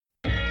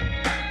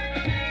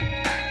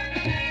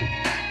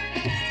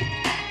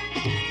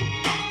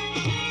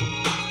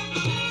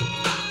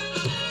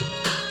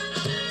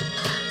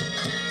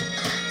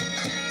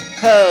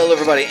Hello,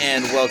 everybody,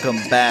 and welcome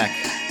back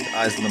to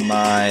Eyes on the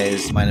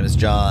Mize. My name is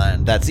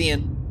John. That's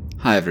Ian.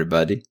 Hi,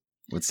 everybody.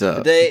 What's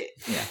up? Today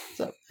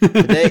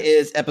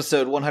is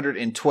episode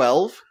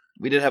 112.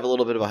 We did have a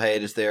little bit of a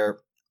hiatus there.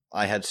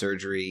 I had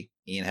surgery.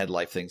 Ian had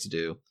life things to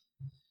do.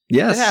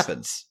 Yes. It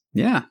happens.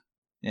 Yeah.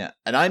 Yeah.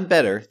 And I'm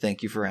better.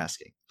 Thank you for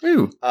asking.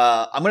 Ooh.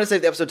 I'm going to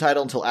save the episode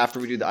title until after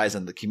we do the Eyes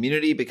on the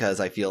Community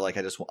because I feel like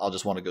I'll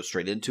just want to go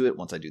straight into it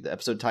once I do the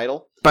episode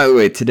title. By the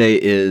way, today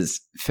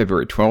is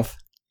February 12th.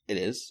 It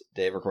is.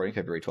 Day of recording,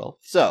 February 12th.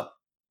 So,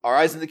 our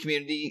Eyes in the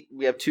Community,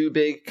 we have two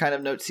big kind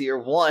of notes here.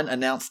 One,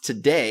 announced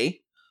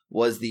today,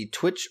 was the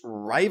Twitch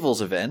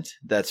Rivals event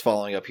that's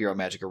following up here on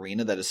Magic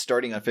Arena that is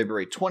starting on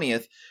February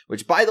 20th,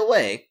 which, by the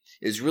way,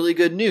 is really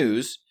good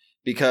news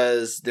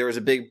because there's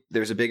a big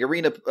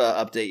arena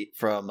update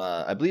from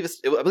I believe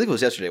it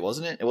was yesterday,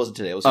 wasn't it? It wasn't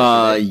today. It was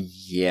yesterday.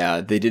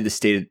 Yeah, they did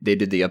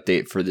the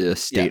update for the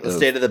state of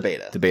the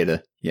beta. The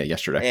beta,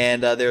 yesterday.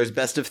 And there's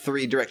best of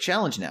 3 direct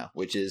challenge now,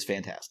 which is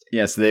fantastic.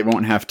 Yeah, so they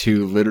won't have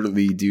to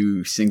literally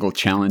do single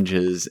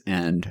challenges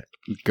and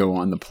go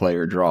on the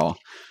player draw.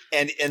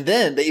 And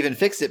then they even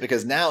fixed it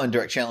because now in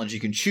direct challenge you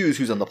can choose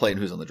who's on the play and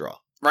who's on the draw.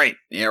 Right.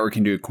 Yeah, or we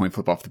can do a coin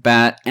flip off the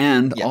bat.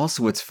 And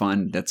also what's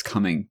fun that's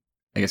coming,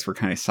 I guess we're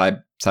kind of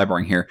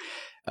sidebarring here,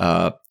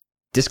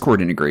 Discord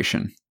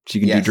integration. So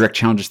you can do direct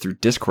challenges through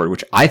Discord,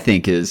 which I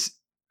think is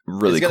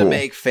really cool. It's going to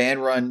make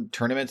fan-run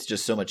tournaments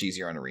just so much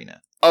easier on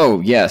Arena. Oh,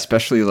 yeah,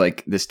 especially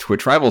like this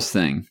Twitch Rivals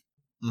thing,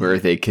 where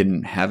they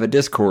can have a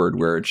Discord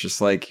where it's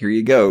just like, here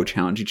you go,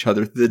 challenge each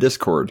other through the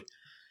Discord.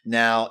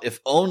 Now, if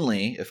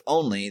only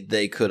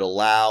they could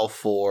allow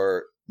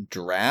for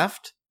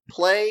draft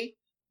play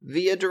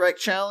via direct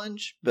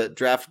challenge, but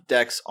draft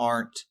decks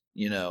aren't,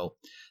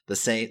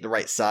 the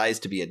right size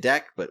to be a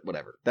deck, but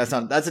whatever. That's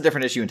a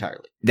different issue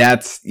entirely.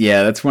 That's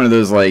one of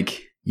those,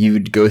 like, you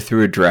would go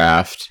through a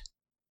draft,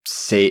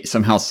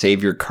 somehow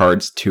save your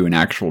cards to an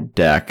actual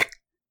deck,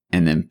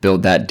 and then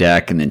build that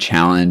deck and then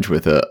challenge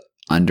with a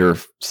under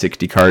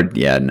 60 card.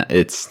 Yeah,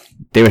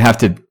 they would have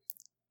to.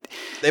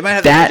 They might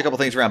have to change a couple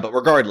things around, but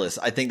regardless,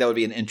 I think that would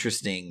be an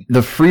interesting. The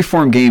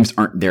freeform games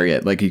aren't there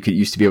yet. Like you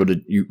used to be able to,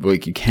 you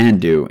can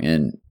do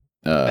in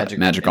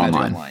Magic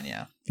Online.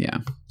 Yeah.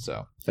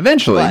 So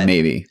eventually,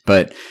 maybe,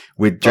 but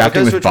with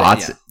drafting with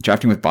bots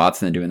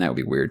and then doing that would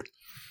be weird.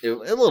 A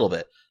little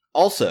bit.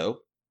 Also,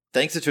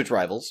 thanks to Twitch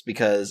Rivals,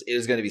 because it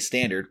is going to be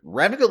standard.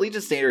 Ravnica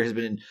Legion standard has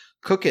been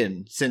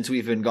cooking since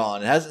we've been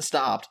gone. It hasn't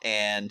stopped,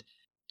 and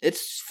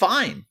it's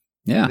fine.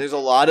 Yeah. There's a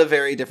lot of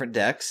very different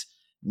decks.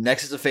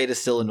 Nexus of Fate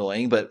is still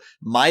annoying, but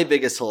my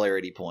biggest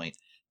hilarity point,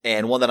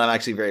 and one that I'm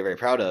actually very, very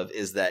proud of,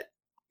 is that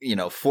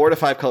 4 to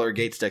 5 color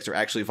Gates decks are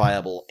actually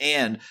viable.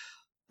 And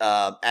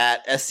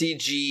at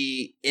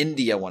SCG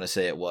Indy, I want to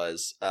say it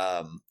was,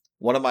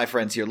 one of my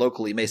friends here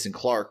locally, Mason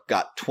Clark,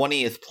 got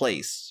 20th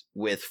place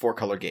with 4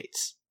 color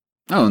Gates.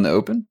 Oh, in the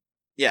Open?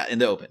 Yeah, in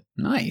the Open.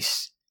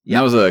 Nice. Yeah.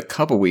 That was a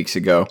couple weeks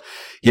ago.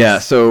 Yeah,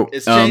 so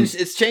it's changed.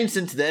 It's changed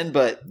since then,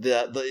 but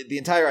the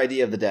entire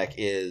idea of the deck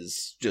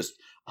is just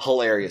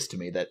hilarious to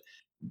me. That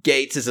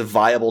Gates is a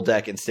viable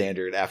deck in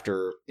Standard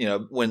after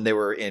when they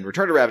were in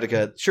Return to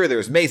Ravnica. Sure, there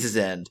was Maze's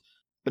End,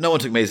 but no one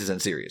took Maze's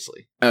End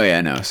seriously. Oh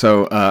yeah, no.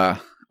 So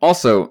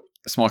also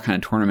a small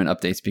kind of tournament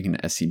update. Speaking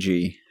of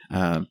SCG,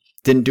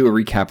 didn't do a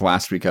recap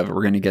last week of it.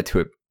 We're going to get to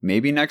it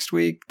maybe next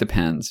week.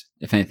 Depends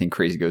if anything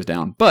crazy goes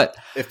down. But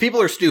if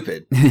people are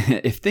stupid,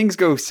 if things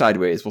go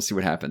sideways, we'll see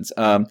what happens.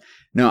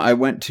 No, I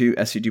went to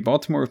SCG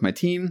Baltimore with my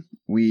team.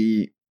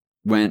 We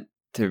went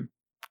to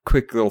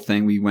quick little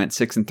thing. We went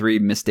 6-3,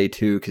 missed day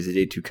 2 because the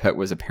day 2 cut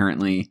was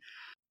apparently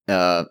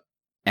X1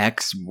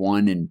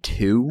 and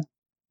 2,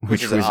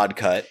 which is an odd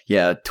cut.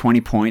 Yeah,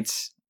 20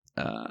 points.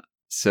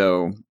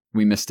 So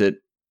we missed it.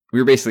 We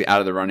were basically out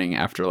of the running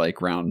after like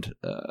round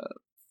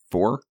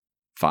 4,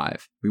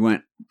 5. We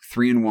went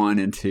 3-1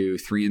 into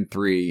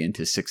 3-3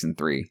 into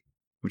 6-3,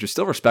 which is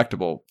still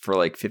respectable for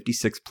like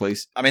 56th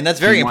place. I mean, that's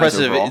very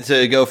impressive overall.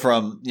 To go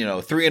from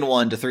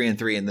 3-1 to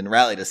 3-3 and then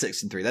rally to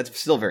 6-3. That's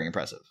still very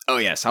impressive. Oh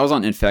yes, I was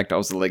on Infect. I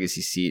was the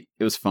legacy seat.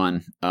 It was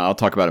fun. I'll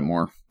talk about it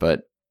more,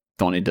 but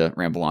don't need to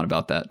ramble on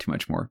about that too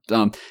much more.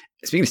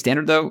 Speaking of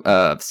Standard though,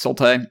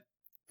 Sultai,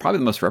 probably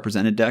the most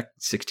represented deck.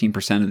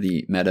 16% of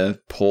the meta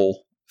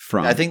pull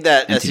from. I think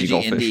that NTG SCG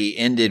Goldfish. Indy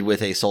ended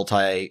with a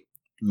Sultai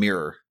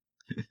mirror.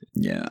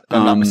 Yeah, if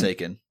I'm not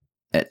mistaken.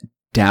 At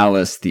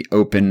Dallas, the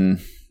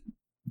Open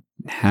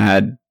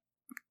had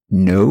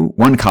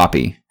one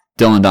copy,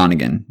 Dylan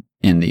Donegan,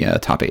 in the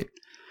top 8.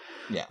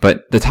 Yeah.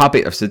 But the top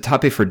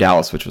 8 for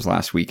Dallas, which was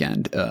last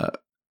weekend,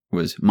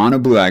 was Mono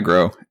Blue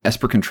Aggro,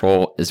 Esper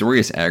Control,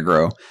 Azorius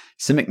Aggro,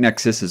 Simic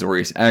Nexus,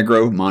 Azorius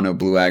Aggro, Mono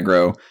Blue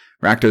Aggro,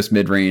 Rakdos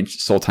Midrange,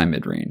 Sultai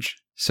Midrange.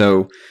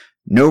 So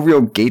no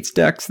real Gates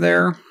decks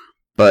there,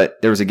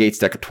 but there was a Gates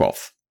deck at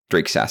 12th.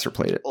 Drake Sasser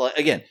played it. Well,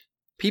 again,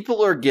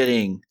 people are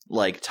getting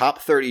like top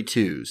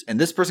 32s, and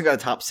this person got a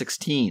top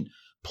 16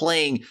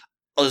 playing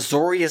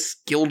Azorius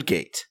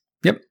Guildgate.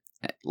 Yep.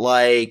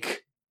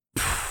 Like,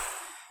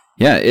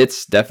 yeah,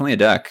 it's definitely a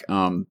deck.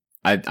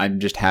 I'm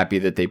just happy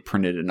that they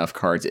printed enough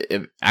cards.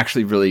 It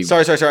actually really...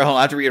 Sorry. Hold on.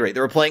 I have to reiterate.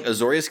 They were playing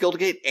Azorius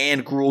Guildgate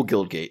and Gruul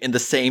Guildgate in the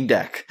same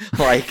deck.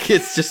 Like,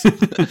 it's just...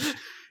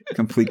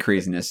 complete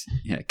craziness.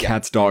 Yeah,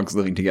 cats, dogs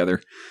living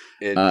together.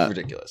 It's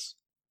ridiculous.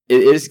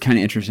 It is kind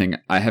of interesting.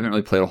 I haven't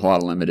really played a whole lot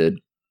of Limited,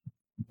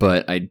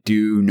 but I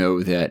do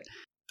know that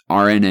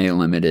RNA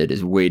Limited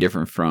is way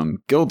different from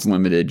Guilds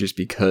Limited just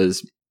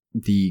because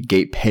the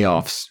gate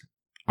payoffs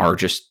are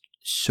just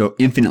so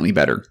infinitely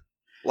better.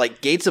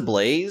 Like, Gates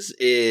Ablaze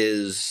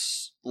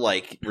is,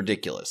 like,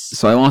 ridiculous.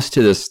 So I lost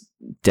to this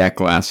deck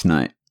last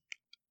night.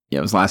 Yeah,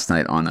 it was last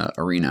night on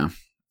Arena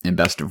in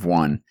Best of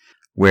 1,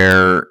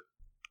 where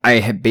I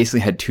had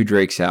basically had 2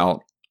 Drakes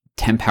out,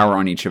 10 power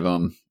on each of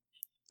them.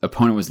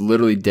 Opponent was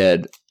literally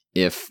dead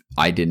if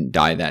I didn't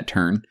die that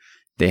turn.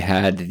 They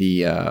had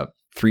the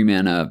 3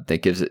 mana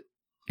that gives it,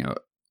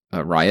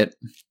 a riot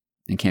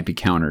and can't be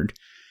countered.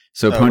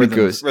 So opponent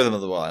goes Rhythm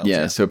of the Wild.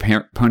 Yeah, so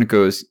opponent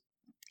goes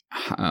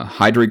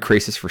Hydroid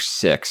Krasis for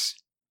 6.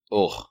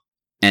 Oh.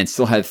 And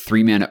still had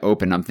 3 mana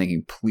open. I'm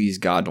thinking, please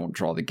God, don't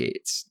draw the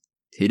gates.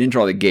 He didn't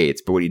draw the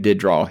gates, but what he did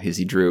draw is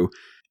he drew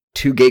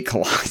 2 Gate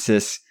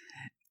Colossus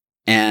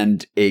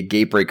and a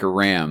Gatebreaker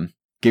Ram,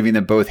 giving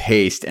them both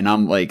haste. And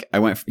I'm like,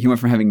 he went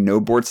from having no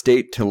board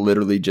state to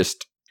literally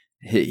just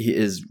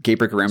his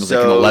Gatebreaker Ram was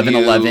so like an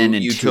 11-11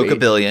 and you took a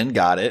billion,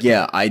 got it.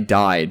 Yeah, I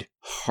died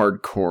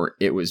hardcore.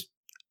 I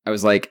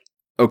was like,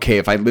 okay,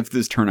 if I live through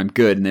this turn, I'm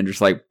good. And then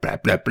just like blah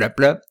blah blah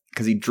blah,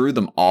 because he drew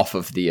them off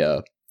of the.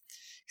 Because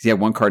he had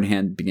 1 card in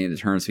hand at the beginning of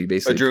the turn, so he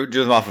basically drew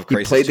them off of Krasis.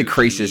 He played the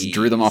Krasis,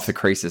 drew them off the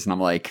Krasis, and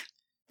I'm like,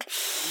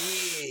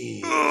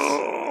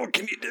 oh, what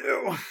can you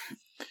do?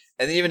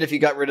 And then even if you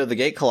got rid of the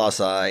Gate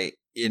Colossi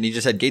and you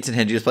just had gates in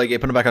hand, you just play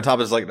Gate, put them back on top.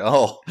 It's like,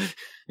 no.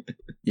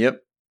 Yep,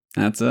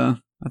 that's a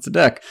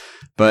deck,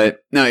 but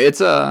no,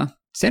 it's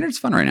Standard's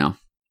fun right now.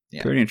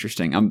 Yeah. Pretty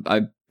interesting.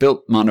 I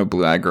built mono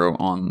blue aggro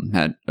on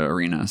that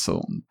arena,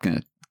 so I'm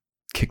gonna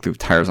kick the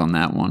tires on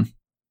that one.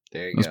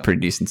 There you go. It go. was pretty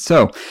decent.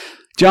 So,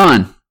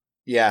 John.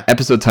 Yeah.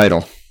 Episode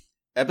title.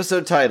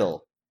 Episode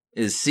title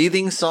is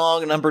Seething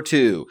Song number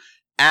 2.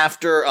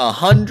 After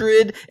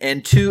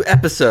 102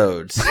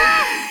 episodes,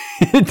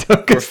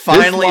 we're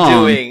finally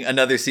doing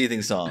another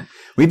Seething Song.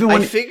 We've been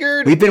I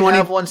figured we'd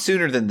have one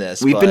sooner than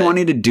this. We've been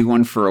wanting to do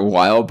one for a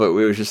while, but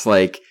we were just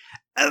like,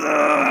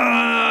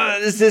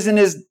 this isn't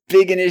as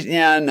big an issue.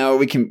 Yeah, no,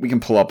 we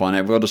can pull up on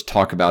it. We'll just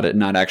talk about it,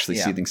 not actually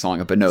Seething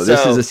Song it. But no,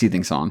 this is a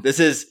Seething Song.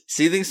 This is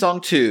Seething Song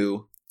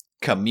 2,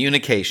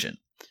 Communication.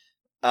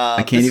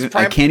 I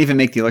can't even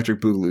make the Electric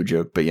Boogaloo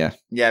joke, but yeah.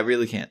 Yeah, I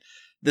really can't.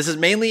 This is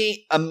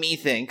mainly a me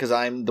thing, because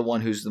I'm the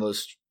one who's the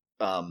most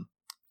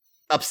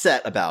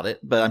upset about it,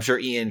 but I'm sure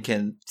Ian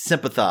can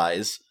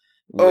sympathize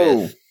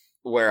with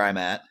where I'm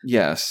at.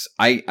 Yes,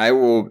 I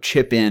will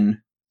chip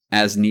in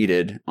as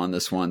needed on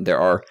this one. There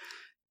are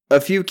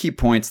a few key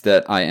points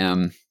that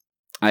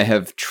I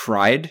have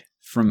tried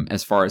from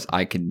as far as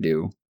I can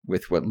do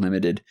with what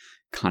limited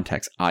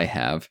context I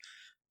have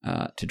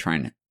to try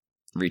and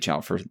reach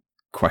out for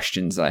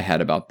questions I had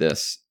about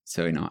this.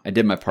 So, I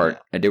did my part.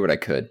 I did what I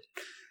could.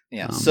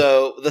 Yeah.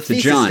 So the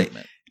thesis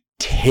statement.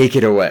 Take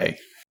it away.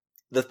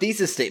 The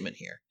thesis statement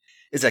here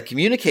is that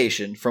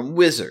communication from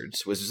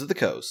Wizards of the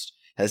Coast,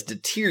 has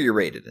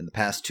deteriorated in the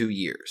past 2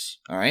 years.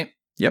 All right?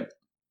 Yep.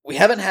 We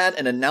haven't had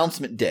an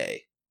announcement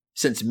day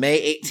since May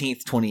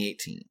 18th,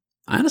 2018.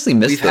 I honestly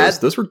missed those.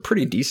 Those were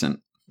pretty decent.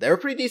 They were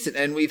pretty decent,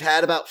 and we've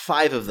had about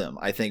 5 of them.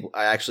 I think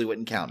I actually went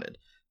and counted.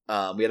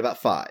 We had about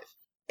 5.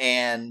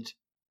 And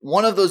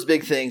one of those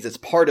big things that's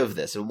part of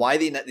this, and why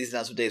these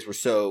announcement days were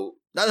so,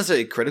 not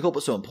necessarily critical,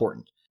 but so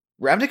important.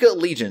 Ravnica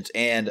Allegiance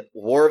and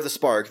War of the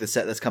Spark, the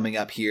set that's coming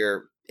up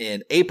here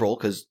in April,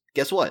 because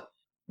guess what?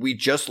 We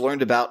just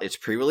learned about its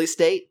pre-release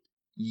date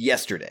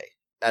yesterday,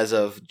 as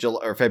of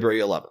February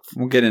 11th.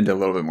 We'll get into a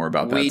little bit more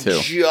about that, too.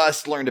 We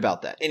just learned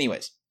about that.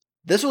 Anyways,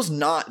 this was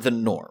not the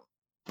norm.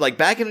 Like,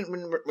 back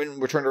when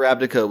Return to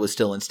Ravnica was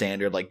still in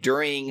Standard, like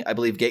during, I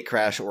believe,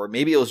 Gatecrash, or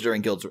maybe it was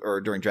during Guilds, or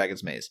during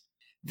Dragon's Maze,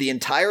 the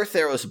entire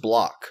Theros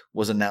block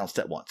was announced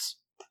at once.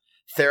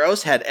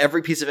 Theros had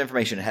every piece of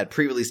information. It had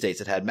pre-release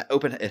dates. It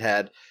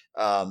had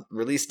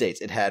release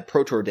dates. It had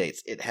Pro Tour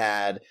dates. It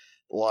had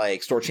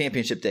like store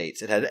championship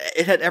dates. It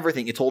had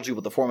everything. It told you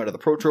what the format of the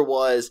Pro Tour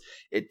was.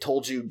 It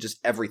told you just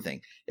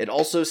everything. It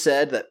also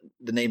said that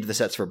the name of the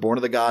sets for Born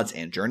of the Gods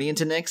and Journey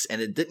into Nyx,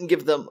 and it didn't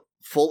give them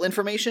full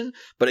information,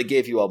 but it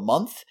gave you a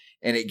month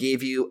and it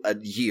gave you a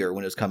year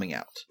when it was coming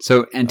out.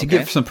 So, and to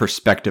give some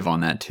perspective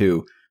on that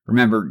too,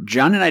 remember,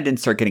 John and I didn't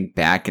start getting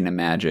back into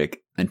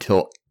Magic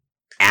until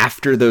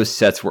after those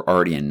sets were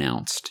already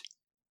announced.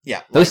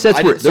 Yeah, those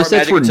sets were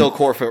until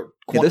Core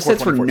those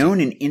sets were known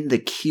and in the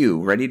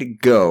queue, ready to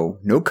go.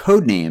 No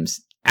code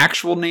names,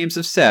 actual names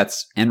of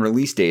sets, and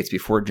release dates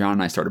before John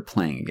and I started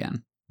playing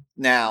again.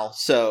 Now,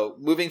 so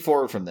moving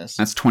forward from this,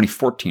 that's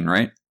 2014,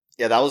 right?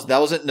 Yeah, that was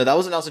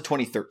announced in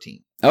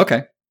 2013.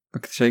 Okay,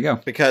 there you go.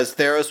 Because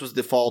Theros was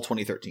the fall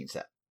 2013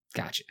 set.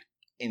 Gotcha.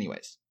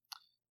 Anyways,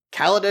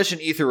 Kaladesh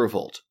and Aether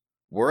Revolt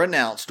were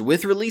announced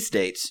with release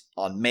dates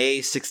on May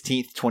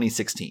 16th,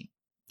 2016.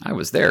 I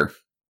was there.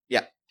 Yeah,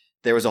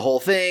 There was a whole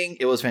thing.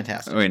 It was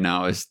fantastic. Oh, wait,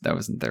 no, that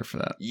wasn't there for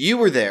that. You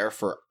were there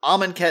for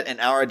Amonkhet and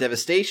Aura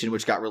Devastation,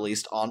 which got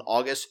released on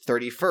August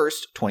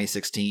 31st,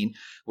 2016,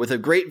 with a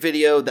great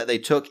video that they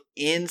took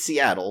in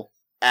Seattle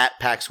at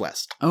PAX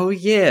West. Oh,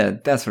 yeah,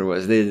 that's what it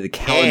was. They did the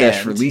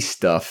Kaladesh release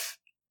stuff.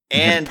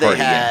 And they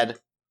had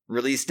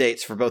release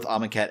dates for both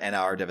Amonkhet and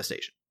Aura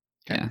Devastation.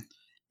 Okay. Yeah.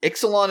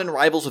 Ixalan and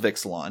Rivals of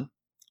Ixalan.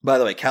 By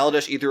the way,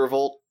 Kaladesh Aether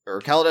Revolt,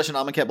 or Kaladesh and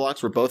Amonkhet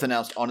blocks were both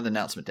announced on an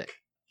announcement day.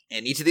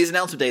 And each of these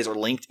announcement days are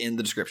linked in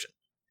the description.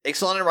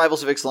 Ixalan and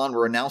Rivals of Ixalan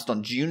were announced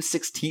on June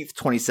 16th,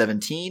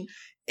 2017,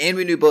 and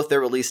we knew both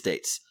their release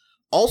dates.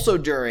 Also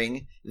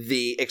during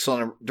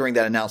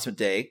that announcement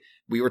day,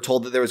 we were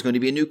told that there was going to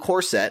be a new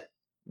core set,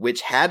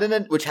 which had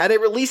a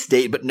release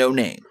date but no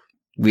name.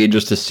 We had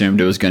just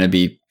assumed it was going to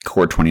be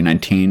Core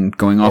 2019,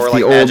 going off or the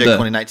like old Magic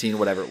 2019,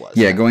 whatever it was.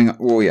 Yeah, it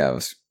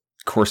was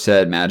Core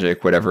Set,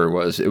 Magic, whatever it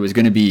was. It was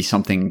going to be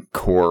something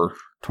Core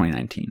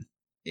 2019.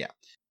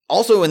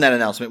 Also in that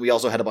announcement, we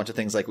also had a bunch of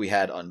things like we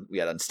had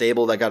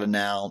Unstable that got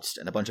announced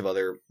and a bunch of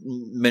other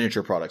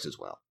miniature products as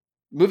well.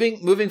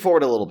 Moving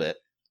forward a little bit,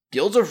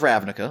 Guilds of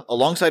Ravnica,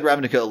 alongside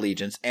Ravnica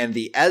Allegiance, and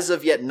the as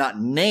of yet not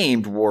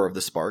named War of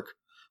the Spark,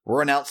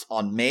 were announced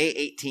on May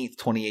 18th,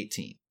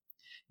 2018.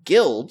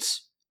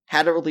 Guilds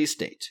had a release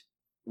date.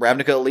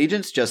 Ravnica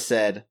Allegiance just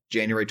said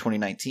January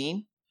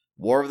 2019.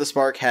 War of the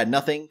Spark had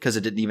nothing because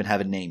it didn't even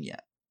have a name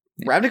yet.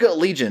 Ravnica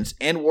Allegiance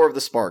and War of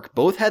the Spark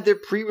both had their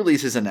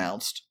pre-releases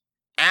announced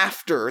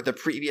after the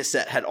previous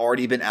set had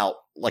already been out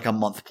like a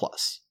month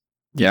plus.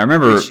 Yeah, I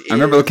remember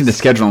looking at the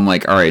schedule. I'm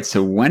like, all right,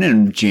 so when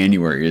in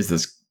January is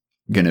this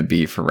going to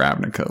be for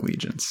Ravnica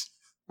Allegiance?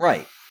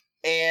 Right.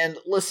 And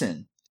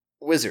listen,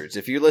 Wizards,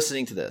 if you're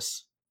listening to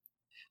this,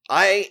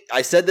 I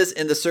said this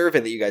in the survey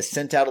that you guys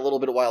sent out a little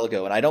bit a while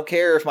ago, and I don't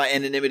care if my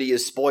anonymity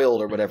is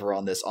spoiled or whatever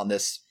on this,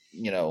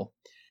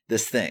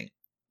 this thing.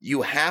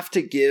 You have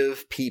to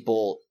give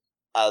people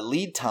a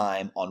lead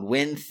time on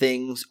when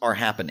things are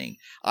happening.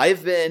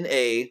 I've been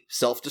a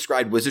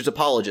self-described Wizards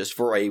apologist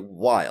for a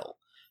while.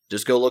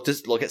 Just go look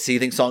at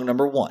Seething Song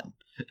number 1.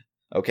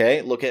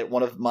 Okay? Look at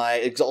one of my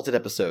Exalted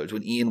episodes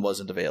when Ian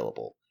wasn't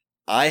available.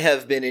 I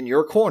have been in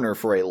your corner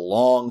for a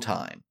long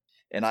time,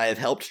 and I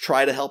have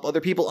try to help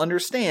other people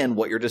understand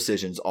what your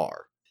decisions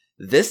are.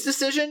 This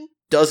decision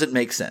doesn't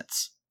make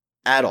sense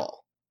at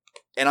all.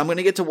 And I'm going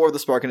to get to War of the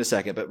Spark in a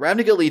second, but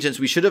Ravnica Allegiance,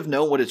 we should have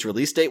known what its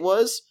release date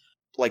was,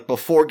 like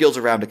before Guilds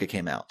of Ravnica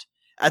came out.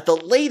 At the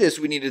latest,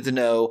 we needed to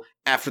know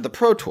after the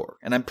Pro Tour,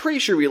 and I'm pretty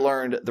sure we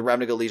learned the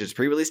Ravnica Allegiance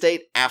pre-release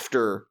date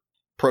after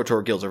Pro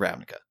Tour Guilds of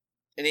Ravnica.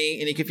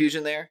 Any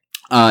confusion there?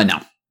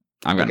 No,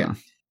 I've got none.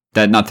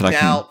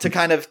 Now to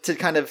kind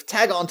of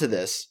tag onto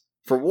this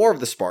for War of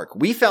the Spark,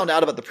 we found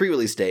out about the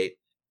pre-release date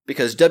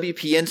because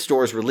WPN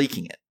stores were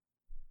leaking it,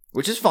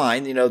 which is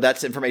fine. You know,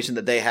 that's information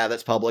that they have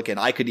that's public, and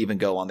I could even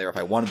go on there if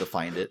I wanted to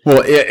find it.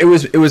 Well, it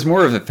was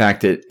more of the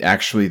fact that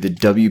actually the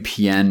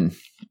WPN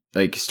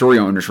story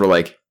owners were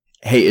like,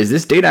 "Hey, is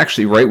this date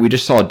actually right? We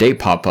just saw a date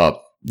pop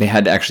up." They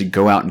had to actually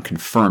go out and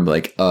confirm,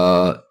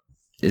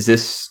 is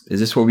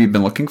this what we've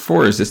been looking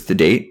for? Is this the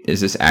date?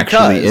 Is this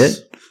actually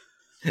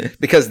it?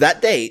 Because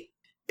that date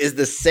is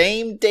the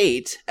same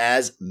date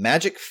as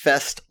Magic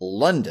Fest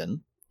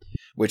London,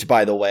 which,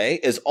 by the way,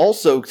 is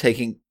also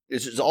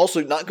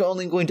not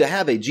only going to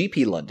have a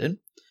GP London,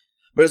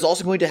 but it's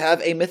also going to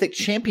have a Mythic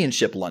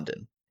Championship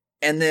London.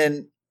 And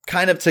then,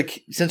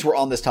 since we're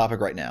on this topic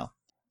right now,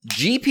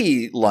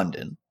 GP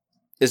London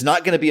is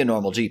not going to be a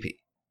normal GP.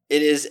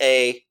 It is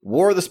a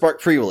War of the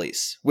Spark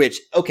pre-release, which,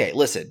 okay,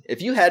 listen,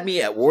 if you had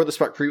me at War of the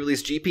Spark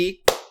pre-release GP,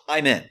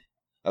 I'm in,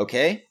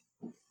 okay?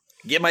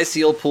 Get my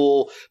sealed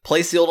pool,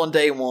 play sealed on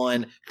day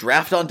 1,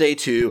 draft on day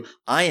 2,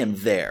 I am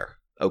there,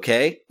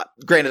 okay?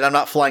 Granted, I'm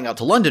not flying out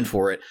to London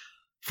for it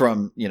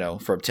from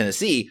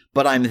Tennessee,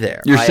 but I'm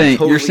there. You're saying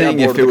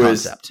if it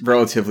was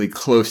relatively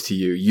close to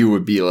you, you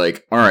would be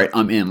like, all right,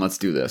 I'm in, let's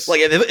do this. Like,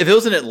 if it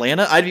was in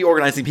Atlanta, I'd be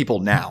organizing people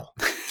now.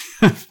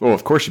 Well,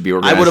 of course you'd be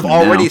organizing. I would have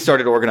already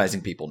started organizing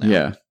people now.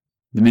 Yeah.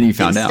 The minute you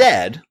found out.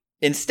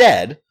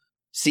 Instead,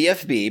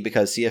 CFB,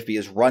 because CFB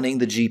is running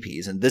the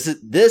GPs, and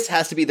this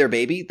has to be their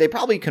baby. They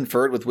probably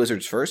conferred with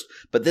Wizards first,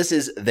 but this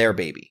is their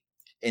baby.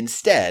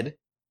 Instead,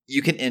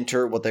 you can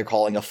enter what they're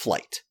calling a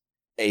flight.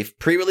 A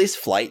pre-release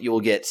flight, you will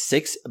get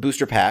 6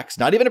 booster packs,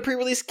 not even a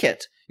pre-release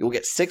kit. You will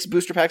get 6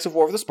 booster packs of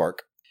War of the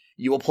Spark.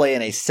 You will play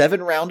in a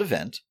 7-round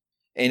event,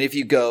 and if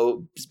you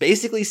go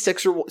basically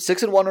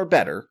 6-1 or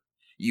better,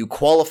 you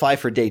qualify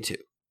for day 2.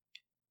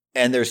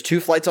 And there's 2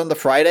 flights on the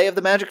Friday of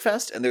the Magic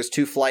Fest, and there's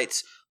 2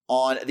 flights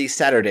on the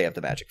Saturday of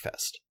the Magic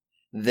Fest.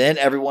 Then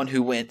everyone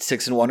who went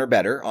 6-1 or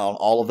better on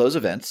all of those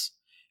events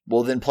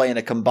will then play in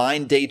a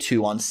combined day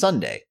 2 on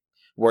Sunday,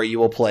 where you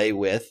will play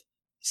with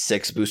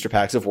 6 booster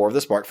packs of War of the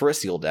Spark for a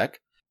sealed deck,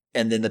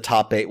 and then the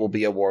top 8 will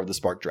be a War of the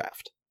Spark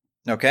draft.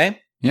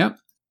 Okay? Yep.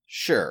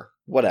 Sure.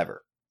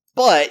 Whatever.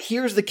 But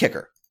here's the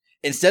kicker.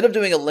 Instead of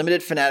doing a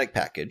limited Fnatic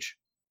package,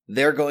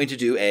 they're going to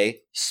do a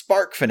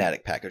Spark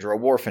Fnatic package, or a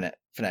War Fnatic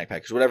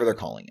package, whatever they're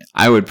calling it.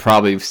 I would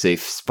probably say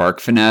Spark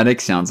Fnatic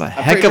sounds a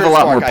heck of a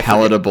lot more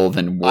palatable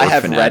than War Fnatic. I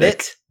have read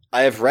it.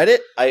 I have read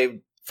it. I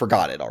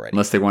forgot it already.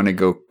 Unless they want to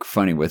go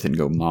funny with it and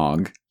go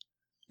Mog.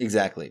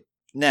 Exactly.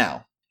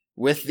 Now,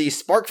 with the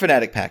Spark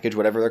Fanatic package,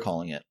 whatever they're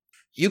calling it,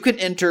 you can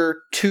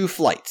enter 2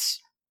 flights.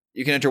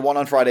 You can enter one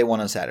on Friday,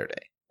 one on Saturday.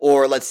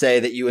 Or let's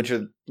say that you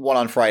enter one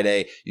on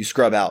Friday, you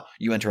scrub out,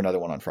 you enter another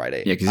one on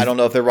Friday. Yeah, I don't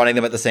know if they're running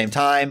them at the same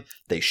time.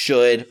 They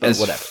should, but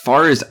whatever. As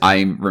far as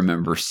I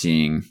remember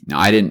seeing, now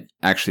I didn't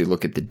actually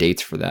look at the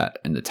dates for that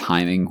and the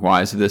timing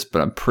wise of this,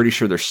 but I'm pretty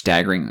sure they're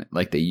staggering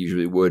like they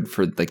usually would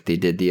for like they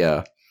did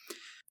the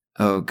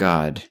oh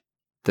god.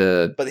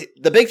 But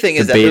the big thing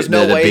is that there's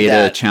no way the beta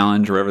that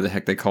challenge or whatever the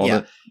heck they called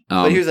it.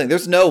 But here's the thing,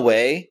 there's no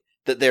way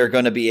that they're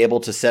going to be able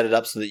to set it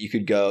up so that you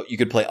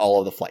could play all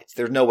of the flights.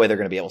 There's no way they're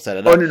going to be able to set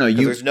it up. Oh, no.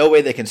 There's no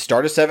way they can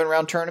start a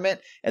 7-round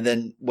tournament and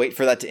then wait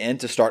for that to end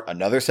to start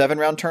another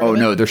 7-round tournament.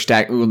 Oh, no, they're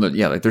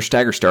they're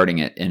stagger starting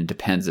it, and it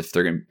depends if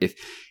they're going to, if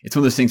it's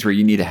one of those things where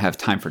you need to have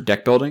time for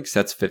deck building, so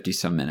that's 50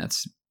 some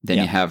minutes. Then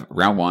you have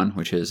round 1,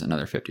 which is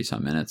another 50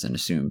 some minutes, and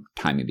assume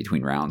timing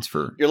between rounds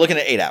for. You're looking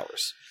at 8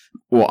 hours.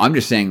 Well, I'm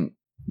just saying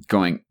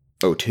going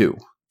 0-2.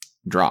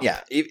 Drop. Yeah.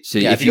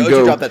 If you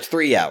go drop, that's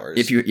 3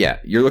 hours.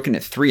 You're looking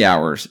at 3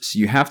 hours. So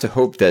you have to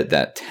hope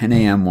that 10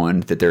 a.m. one,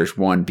 that there's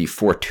one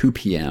before 2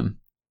 p.m.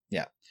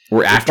 Yeah.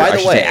 Or after, I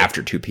should say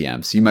after 2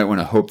 p.m. So you might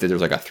want to hope that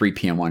there's like a 3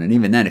 p.m. one. And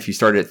even then, if you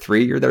start at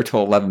 3, you're there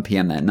till 11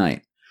 p.m. that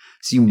night.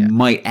 So you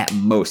might at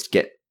most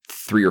get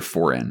 3 or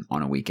 4 in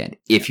on a weekend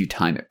if you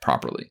time it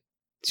properly.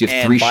 So you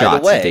have 3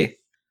 shots a day.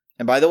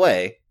 And by the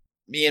way,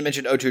 Ian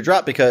mentioned O2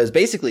 drop because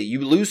basically you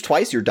lose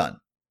twice, you're done.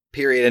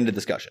 Period. End of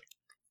discussion.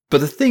 But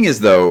the thing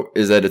is, though,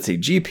 is that it's a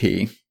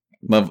GP.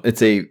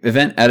 It's a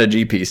event at a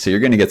GP, so you're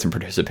going to get some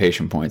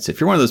participation points. If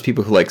you're one of those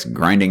people who likes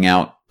grinding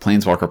out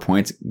Planeswalker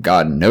points,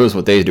 God knows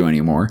what they do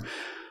anymore.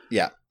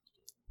 Yeah.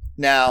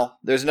 Now,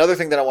 there's another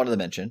thing that I wanted to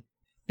mention.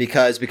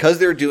 Because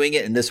they're doing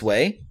it in this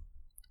way,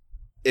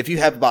 if you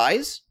have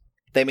buys,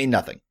 they mean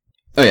nothing.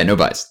 Oh, yeah, no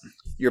buys.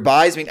 Your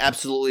buys mean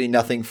absolutely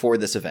nothing for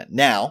this event.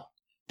 Now,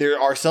 there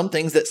are some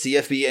things that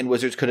CFB and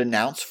Wizards could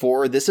announce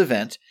for this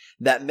event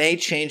that may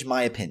change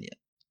my opinion.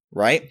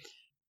 Right?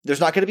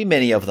 There's not going to be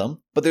many of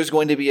them, but there's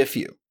going to be a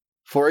few.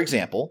 For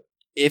example,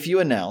 if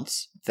you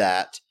announce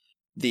that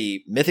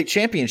the Mythic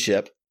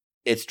Championship,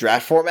 its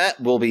draft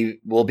format will be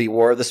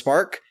War of the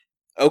Spark,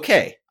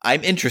 okay,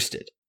 I'm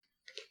interested.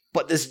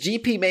 But this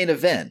GP main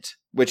event,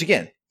 which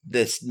again,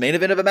 this main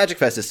event of a Magic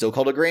Fest is still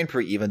called a Grand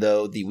Prix, even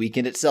though the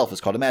weekend itself is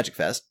called a Magic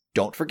Fest.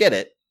 Don't forget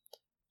it.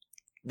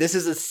 This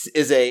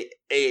is a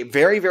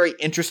very, very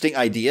interesting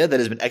idea that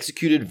has been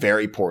executed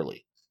very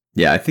poorly.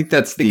 Yeah, I think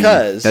that's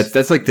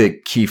like the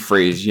key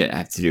phrase you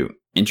have to do.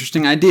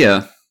 Interesting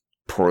idea,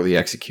 poorly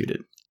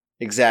executed.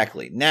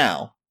 Exactly.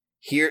 Now,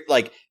 here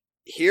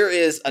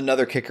is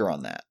another kicker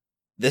on that.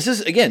 This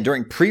is, again,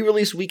 during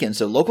pre-release weekend,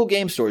 so local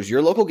game stores,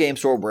 your local game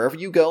store, wherever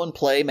you go and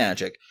play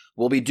Magic,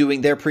 will be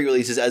doing their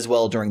pre-releases as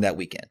well during that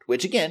weekend,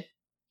 which, again,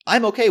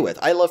 I'm okay with.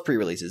 I love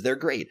pre-releases. They're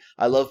great.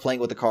 I love playing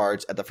with the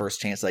cards at the first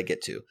chance I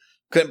get to.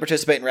 Couldn't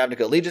participate in Ravnica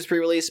Allegiance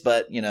pre-release,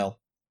 but,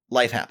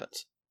 life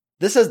happens.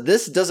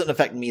 This doesn't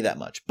affect me that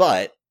much,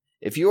 but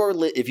if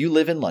you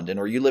live in London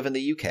or you live in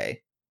the UK,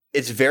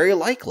 it's very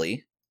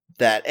likely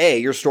that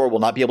your store will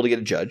not be able to get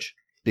a judge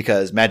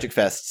because Magic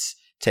Fests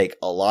take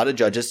a lot of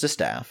judges to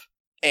staff,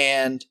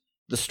 and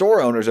the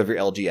store owners of your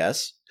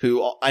LGS,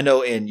 who I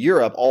know in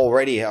Europe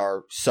already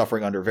are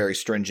suffering under very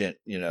stringent,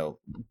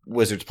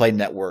 Wizards Play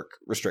Network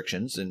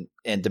restrictions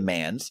and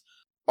demands,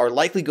 are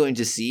likely going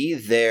to see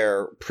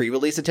their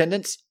pre-release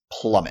attendance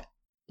plummet.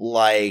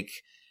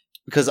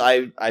 Because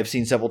I've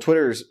seen several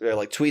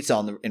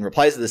tweets in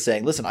replies to this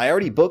saying, listen, I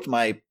already booked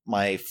my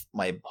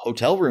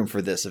hotel room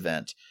for this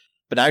event,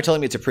 but now you're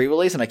telling me it's a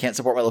pre-release and I can't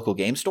support my local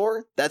game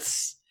store?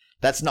 That's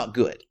not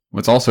good.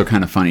 What's also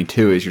kind of funny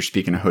too is you're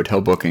speaking of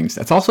hotel bookings.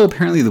 That's also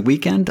apparently the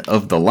weekend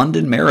of the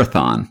London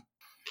Marathon.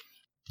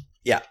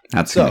 Yeah.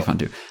 That's going to be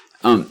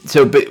fun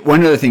too. But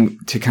one other thing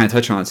to kind of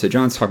touch on, so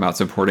John's talking about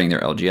supporting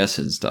their LGS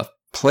and stuff.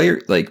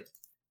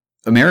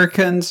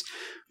 Americans,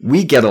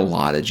 we get a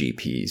lot of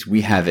GPs.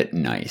 We have it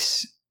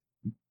nice.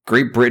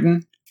 Great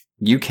Britain,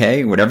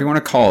 UK, whatever you want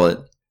to call it,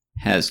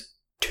 has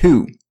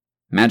 2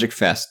 Magic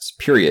Fests,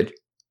 period,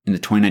 in the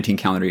 2019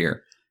 calendar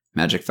year.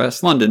 Magic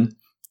Fest London,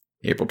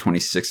 April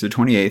 26th to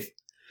 28th,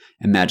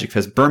 and Magic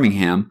Fest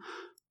Birmingham,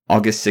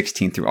 August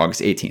 16th through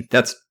August 18th.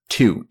 That's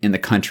 2 in the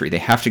country. They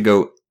have to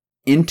go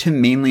into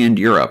mainland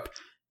Europe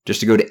just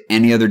to go to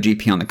any other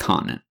GP on the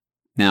continent.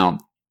 Now,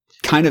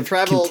 kind of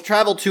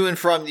travel to and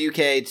from the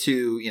UK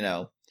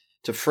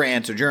to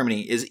France or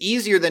Germany is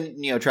easier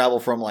than travel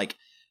from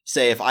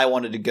say if I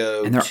wanted to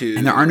go and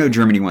there are no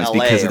Germany ones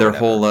because of their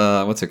whole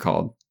what's it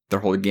called, their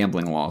whole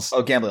gambling laws.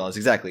 Oh, gambling laws,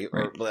 exactly.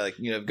 Right.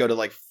 Or go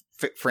to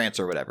France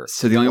or whatever.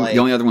 So the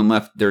only other one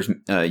left, there's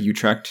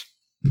Utrecht.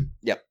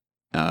 Yep.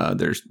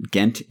 There's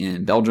Ghent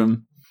in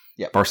Belgium.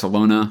 Yep.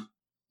 Barcelona,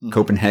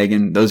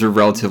 Copenhagen. Those are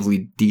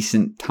relatively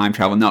decent time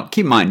travel. Now,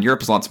 keep in mind,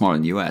 Europe is a lot smaller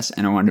than the US,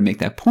 and I wanted to make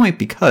that point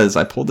because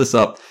I pulled this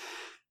up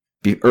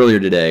earlier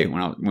today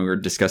when we were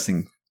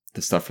discussing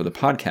the stuff for the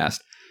podcast.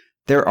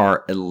 There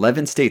are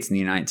 11 states in the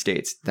United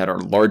States that are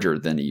larger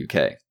than the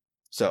UK.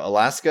 So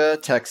Alaska,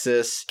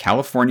 Texas,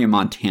 California,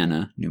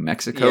 Montana, New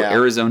Mexico, Yeah.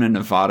 Arizona,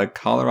 Nevada,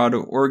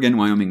 Colorado, Oregon,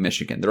 Wyoming,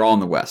 Michigan. They're all in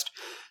the West.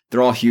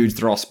 They're all huge.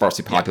 They're all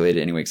sparsely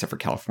populated anyway, except for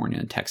California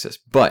and Texas.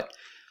 But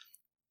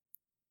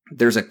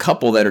there's a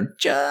couple that are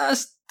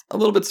just a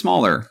little bit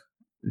smaller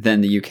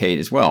than the UK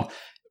as well.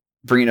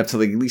 Bringing it up to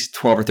like at least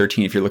 12 or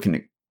 13 if you're looking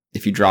at,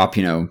 if you drop,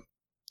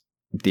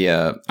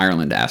 the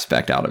Ireland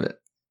aspect out of it,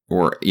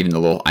 or even the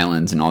little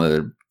islands and all the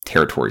other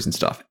territories and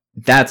stuff.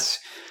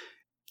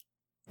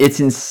 It's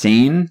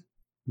insane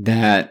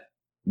that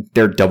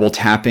they're double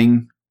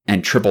tapping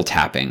and triple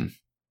tapping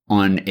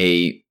on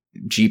a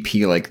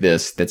GP like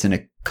this that's in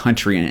a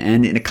country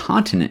and in a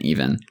continent,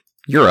 even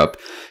Europe.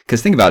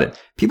 Because think about it,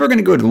 people are going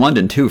to go to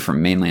London too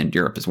from mainland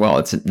Europe as well.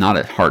 It's not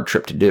a hard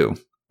trip to do.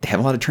 They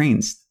have a lot of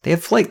trains. They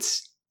have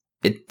flights.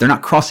 They're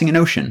not crossing an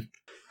ocean.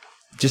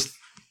 Just,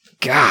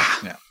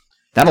 Yeah.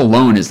 That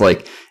alone is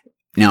like,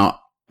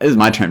 this is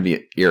my turn to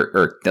be,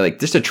 or like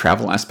just a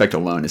travel aspect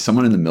alone, as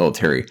someone in the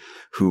military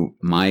who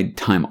my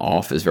time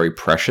off is very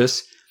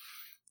precious.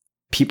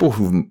 People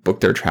who book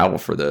their travel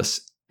for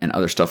this and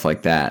other stuff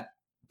like that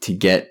to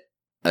get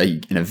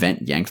an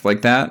event yanked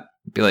like that,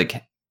 be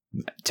like,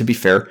 to be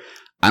fair,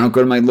 I don't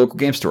go to my local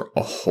game store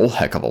a whole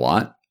heck of a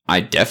lot. I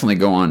definitely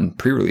go on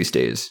pre-release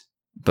days.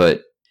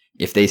 But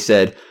if they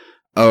said,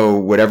 oh,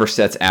 whatever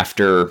sets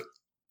after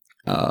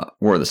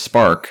War of the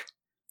Spark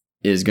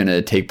is going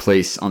to take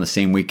place on the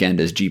same weekend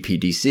as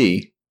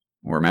GPDC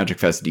or Magic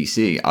Fest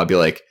DC, I'll be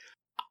like,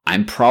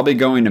 I'm probably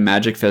going to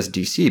Magic Fest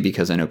DC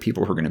because I know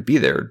people who are going to be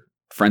there,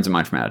 friends of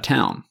mine from out of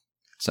town.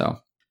 So,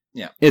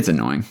 yeah, it's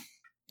annoying.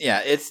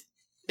 Yeah,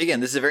 again,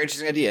 this is a very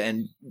interesting idea.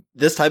 And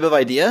this type of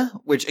idea,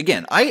 which,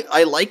 again,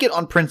 I like it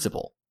on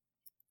principle.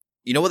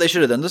 You know what they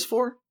should have done this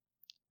for?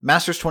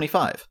 Masters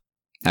 25.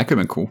 That could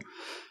have been cool.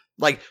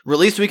 Like,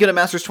 release weekend of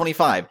Masters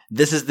 25.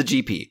 This is the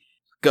GP.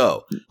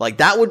 Go. Like,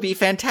 that would be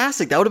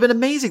fantastic. That would have been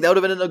amazing. That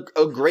would have been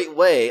a great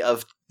way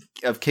of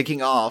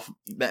kicking off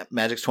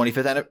Magic's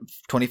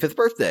 25th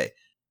birthday.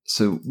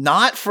 So,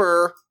 not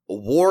for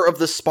War of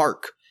the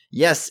Spark.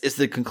 Yes, it's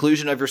the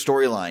conclusion of your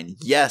storyline.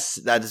 Yes,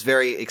 that is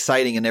very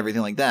exciting and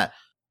everything like that.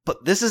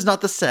 But this is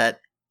not the set,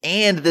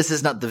 and this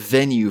is not the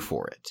venue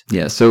for it.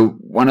 Yeah, so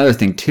one other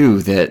thing,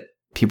 too, that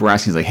people were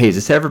asking is like, hey, has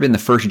this ever been the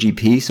first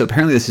GP? So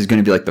apparently this is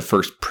going to be like the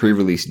first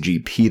pre-release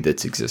GP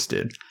that's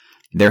existed.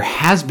 There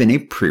has been a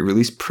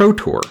pre-release Pro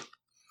Tour.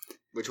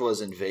 Which was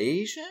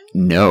Invasion?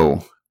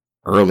 No.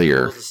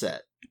 Earlier. What was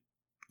the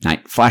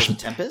set? Flash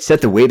Tempest?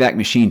 Set the Wayback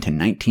Machine to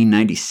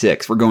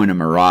 1996. We're going to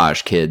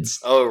Mirage, kids.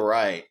 Oh,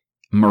 right.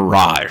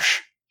 Mirage.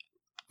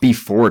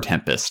 Before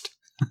Tempest.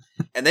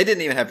 And they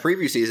didn't even have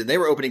preview season. They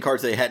were opening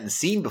cards they hadn't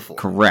seen before.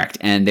 Correct.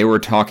 And they were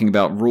talking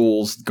about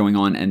rules going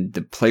on and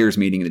the players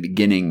meeting in the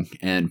beginning.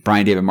 And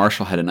Brian David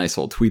Marshall had a nice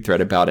little tweet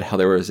thread about it, how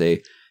there was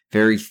a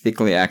very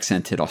thickly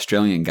accented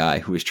Australian guy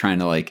who was trying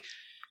to like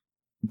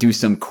do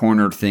some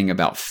cornered thing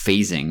about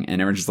phasing.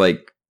 And everyone's just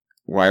like,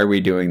 why are we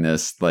doing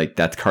this? Like,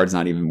 that card's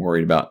not even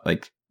worried about,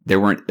 like, it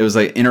was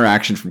like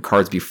interaction from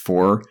cards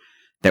before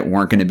that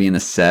weren't going to be in the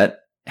set,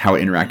 how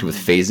it interacted with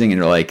phasing, and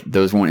they're like,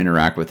 those won't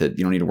interact with it.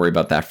 You don't need to worry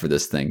about that for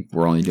this thing.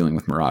 We're only dealing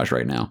with Mirage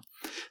right now.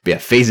 But yeah,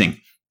 phasing.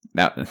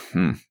 That would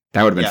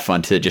have been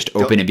fun to just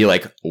open and be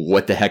like,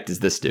 what the heck does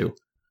this do?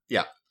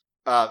 Yeah.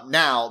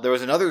 Now, there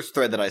was another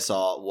thread that I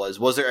saw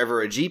was there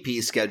ever a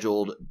GP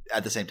scheduled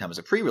at the same time as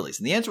a pre-release?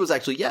 And the answer was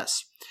actually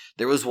yes.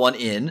 There was one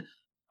in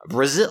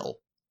Brazil.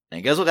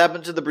 And guess what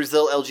happened to the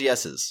Brazil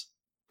LGSs?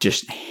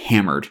 Just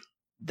hammered.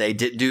 They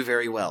didn't do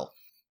very well.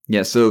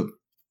 Yeah, so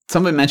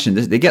somebody mentioned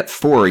this. They get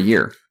 4 a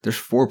year. There's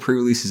 4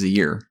 pre-releases a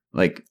year,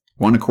 like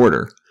 1 a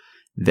quarter.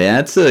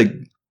 That's a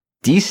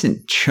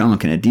decent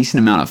chunk and a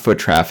decent amount of foot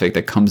traffic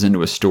that comes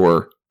into a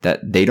store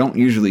that they don't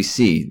usually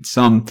see.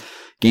 Some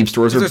game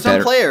stores are better. There's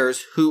some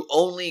players who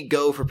only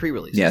go for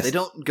pre-releases. Yes. They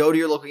don't go to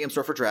your local game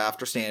store for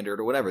draft or standard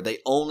or whatever. They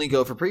only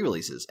go for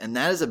pre-releases. And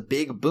that is a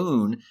big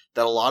boon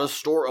that a lot of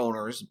store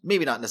owners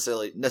maybe not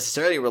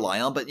necessarily rely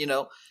on, but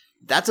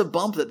that's a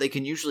bump that they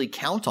can usually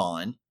count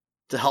on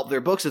to help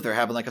their books if they're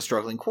having like a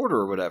struggling quarter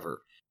or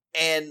whatever.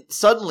 And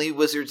suddenly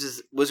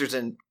Wizards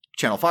and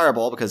Channel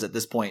Fireball, because at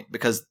this point,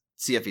 because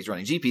CFE's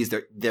running GPs,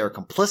 they're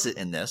complicit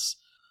in this,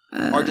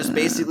 are just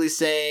basically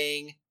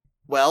saying,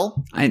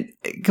 well,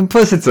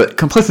 complicit's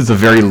a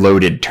very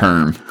loaded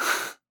term.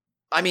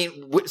 I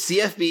mean,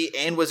 CFB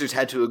and Wizards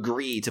had to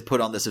agree to put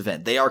on this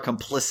event. They are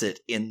complicit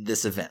in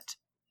this event,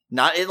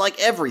 not in like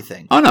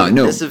everything. Oh no,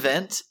 no. This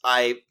event,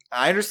 I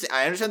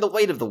understand the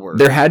weight of the word.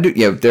 There had to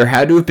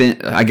have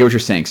been. I get what you're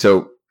saying.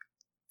 So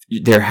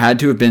there had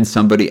to have been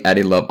somebody at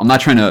a level. I'm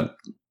not trying to,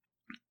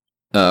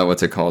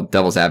 what's it called,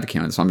 devil's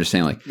advocate on this. So I'm just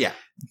saying, like, yeah,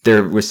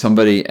 there was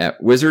somebody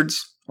at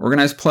Wizards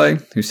Organized Play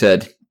who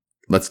said,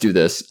 let's do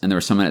this. And there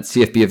was someone at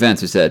CFB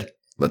Events who said,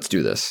 let's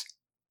do this.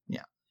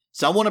 Yeah.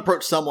 Someone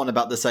approached someone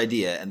about this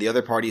idea, and the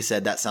other party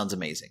said, that sounds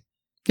amazing.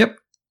 Yep.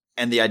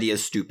 And the idea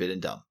is stupid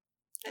and dumb.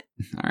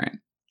 All right.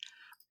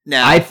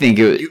 Now, I think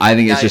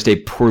it's just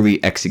a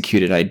poorly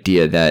executed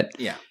idea that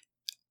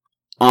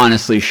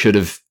honestly should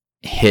have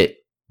hit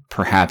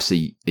perhaps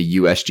a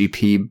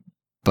USGP,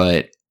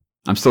 but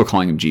I'm still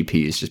calling them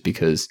GPs just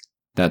because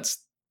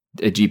that's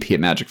a GP at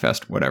Magic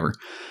Fest, whatever.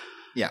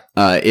 Yeah.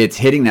 It's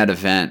hitting that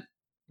event.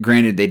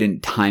 Granted, they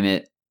didn't time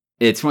it.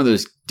 It's one of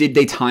those, did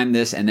they time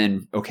this and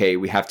then, okay,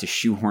 we have to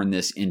shoehorn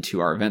this into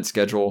our event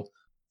schedule?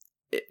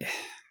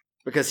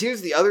 Because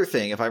here's the other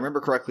thing. If I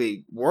remember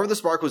correctly, War of the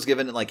Spark was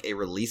given like a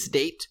release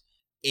date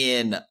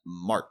in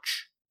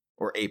March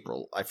or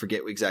April. I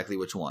forget exactly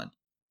which one.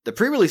 The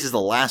pre-release is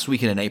the last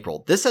weekend in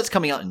April. This set's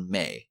coming out in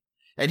May.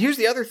 And here's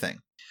the other thing.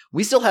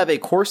 We still have a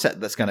core set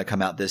that's going to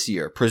come out this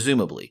year,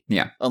 presumably.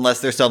 Yeah.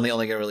 Unless they're suddenly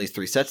only going to release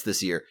 3 sets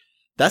this year.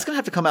 That's going to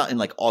have to come out in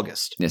like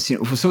August. Yes.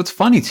 So what's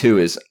funny too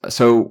is,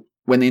 so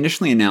when they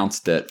initially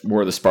announced that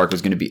War of the Spark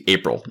was going to be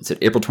April, it said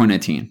April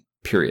 2019,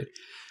 period.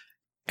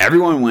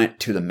 Everyone went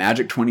to the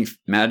Magic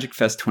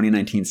Fest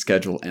 2019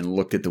 schedule and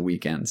looked at the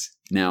weekends.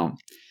 Now,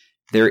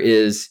 there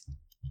is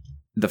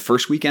the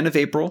first weekend of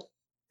April,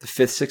 the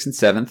 5th, 6th, and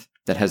 7th,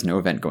 that has no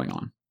event going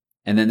on.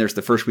 And then there's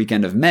the first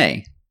weekend of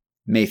May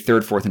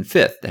 3rd, 4th, and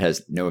 5th, that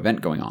has no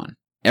event going on.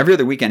 Every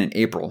other weekend in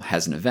April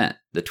has an event,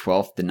 the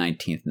 12th, the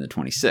 19th, and the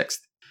 26th.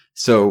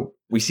 So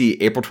we see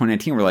April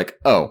 2019, we're like,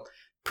 oh,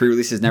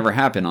 pre-releases never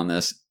happen on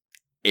this.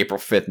 April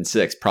 5th and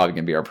 6th probably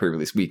going to be our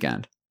pre-release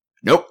weekend.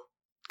 Nope.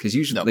 Because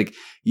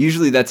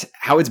usually that's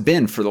how it's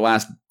been for the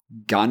last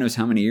God knows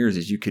how many years,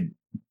 is you could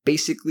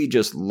basically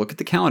just look at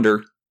the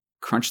calendar,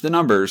 crunch the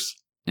numbers,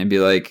 and be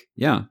like,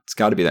 yeah, it's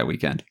got to be that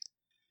weekend.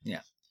 Yeah.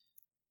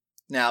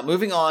 Now,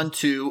 moving on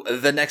to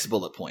the next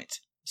bullet point.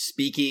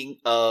 Speaking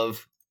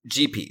of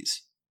GPs.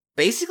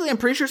 Basically, I'm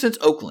pretty sure since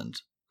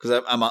Oakland,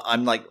 because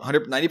I'm like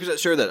 190%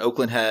 sure that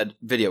Oakland had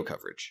video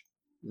coverage.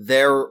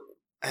 There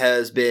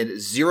has been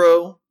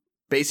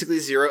basically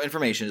zero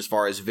information as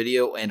far as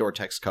video and or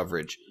text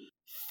coverage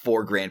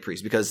for Grand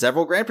Prix, because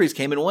several Grand Prix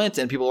came and went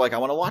and people were like, I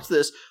want to watch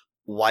this.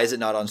 Why is it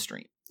not on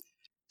stream?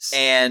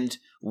 And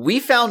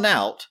we found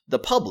out the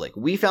public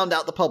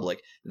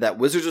that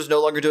Wizards was no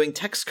longer doing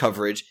text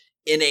coverage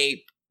in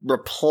a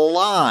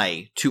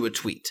reply to a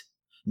tweet.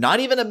 Not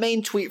even a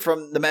main tweet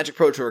from the Magic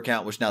Pro Tour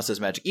account, which now says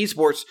Magic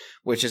Esports,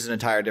 which is an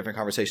entire different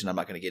conversation I'm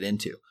not going to get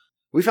into.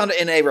 We found it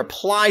in a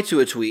reply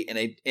to a tweet,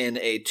 in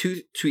a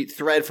 2-tweet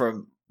thread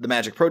from the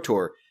Magic Pro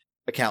Tour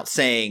account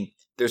saying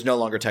there's no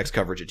longer text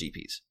coverage at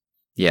GPs.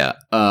 Yeah.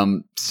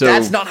 So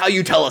that's not how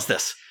you tell us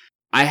this.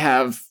 I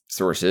have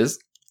sources,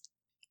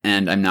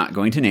 and I'm not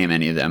going to name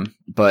any of them,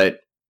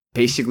 but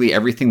basically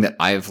everything that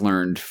I've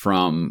learned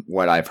from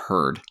what I've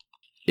heard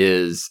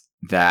is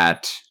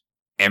that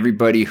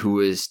everybody who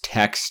is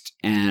text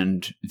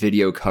and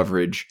video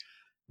coverage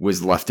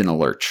was left in a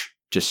lurch,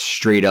 just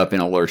straight up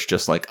in a lurch,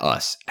 just like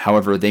us.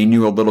 However, they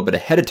knew a little bit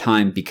ahead of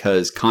time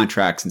because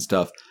contracts and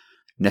stuff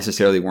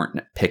necessarily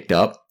weren't picked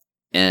up.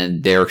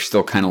 And they're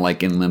still kind of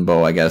like in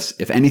limbo, I guess.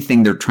 If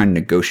anything, they're trying to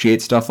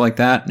negotiate stuff like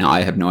that. Now,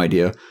 I have no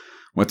idea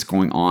what's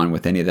going on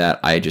with any of that.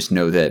 I just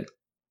know that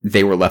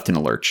they were left in a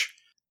lurch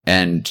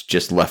and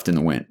just left in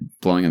the wind,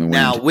 blowing in the wind.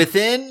 Now,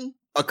 within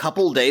a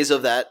couple days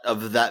of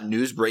that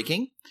news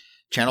breaking,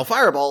 Channel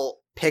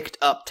Fireball picked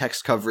up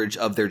text coverage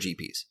of their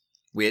GPs,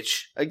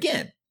 which,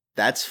 again,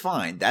 that's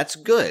fine. That's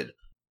good.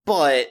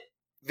 But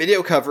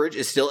video coverage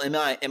is still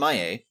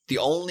MIA. The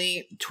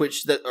only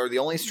the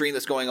only stream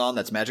that's going on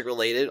that's Magic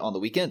related on the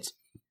weekends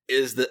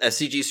is the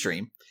SCG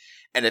stream.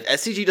 And if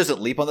SCG doesn't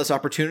leap on this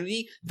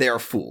opportunity, they are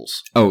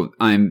fools.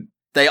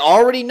 They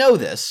already know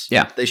this.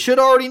 Yeah. They should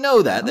already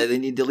know that they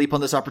need to leap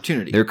on this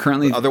opportunity.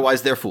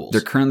 Otherwise, they're fools.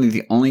 They're currently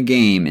the only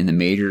game in the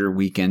major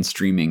weekend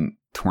streaming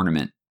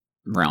tournament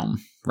realm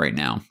right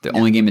now. The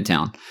only game in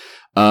town.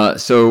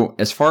 So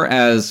as far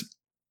as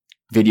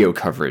video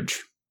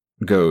coverage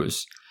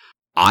goes,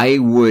 I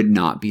would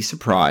not be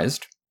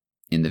surprised,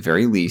 in the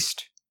very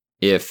least,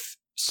 if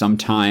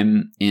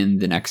sometime in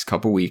the next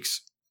couple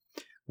weeks,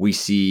 we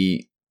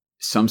see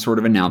some sort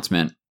of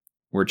announcement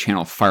where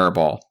Channel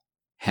Fireball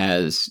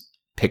has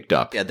picked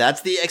up. Yeah,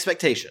 that's the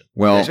expectation.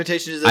 Well, the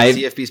expectation is that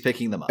CFB is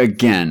picking them up.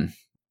 Again,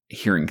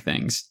 hearing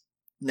things.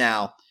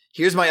 Now,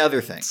 here's my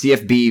other thing.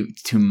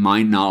 CFB, to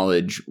my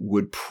knowledge,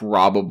 would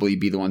probably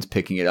be the ones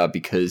picking it up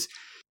because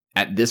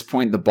at this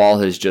point, the ball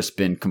has just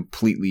been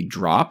completely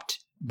dropped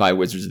by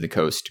Wizards of the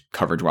Coast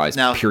coverage-wise.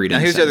 Now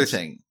here's the other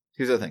thing.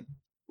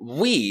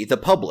 We, the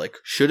public,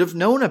 should have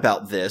known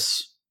about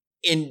this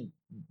in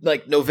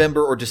like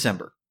November or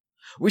December.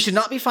 We should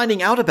not be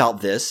finding out about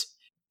this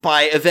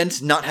by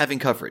events not having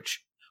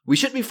coverage. We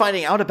should be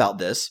finding out about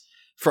this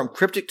from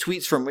cryptic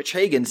tweets from Rich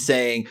Hagan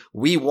saying,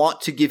 we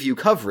want to give you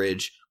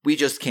coverage, we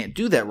just can't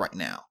do that right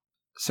now.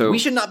 So we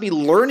should not be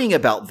learning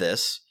about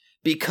this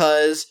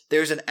because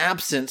there's an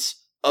absence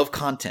of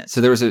content. So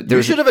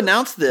you should have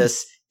announced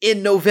this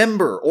in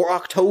November or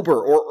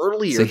October or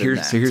earlier than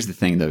that. So here's the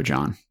thing, though,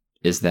 John,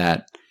 is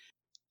that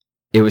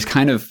it was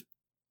kind of,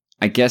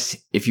 I guess,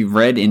 if you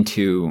read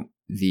into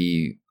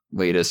the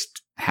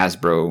latest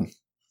Hasbro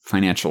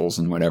financials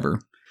and whatever,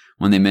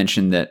 when they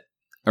mentioned that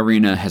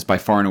Arena has by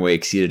far and away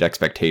exceeded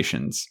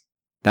expectations,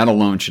 that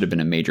alone should have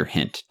been a major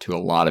hint to a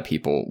lot of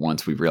people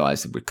once we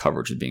realized that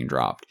coverage was being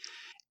dropped.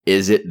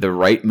 Is it the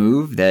right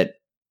move that,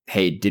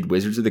 hey, did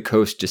Wizards of the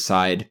Coast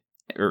decide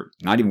or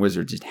not even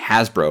Wizards, just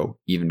Hasbro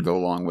even go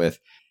along with,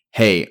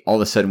 hey, all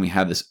of a sudden we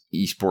have this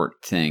esport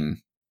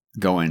thing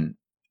going.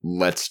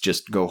 Let's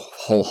just go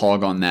whole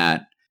hog on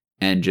that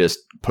and just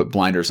put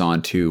blinders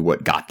on to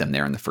what got them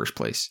there in the first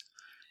place.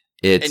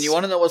 And you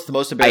want to know what's the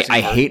most embarrassing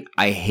part?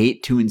 I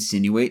hate to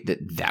insinuate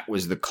that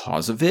was the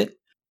cause of it,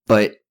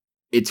 but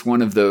it's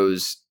one of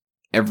those,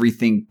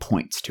 everything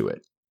points to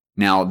it.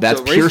 Now,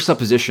 that's pure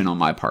supposition on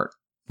my part.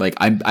 Like,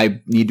 I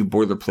need to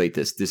boilerplate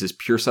this. This is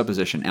pure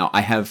supposition. Now,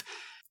 I have,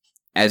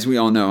 as we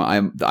all know,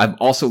 I've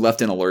also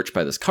left in a lurch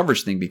by this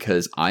coverage thing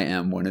because I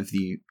am one of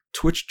the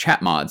Twitch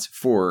chat mods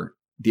for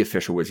the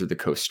official Wizard of the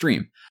Coast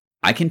stream.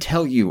 I can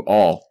tell you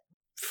all,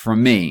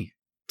 from me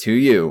to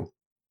you,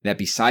 that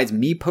besides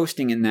me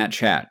posting in that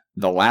chat,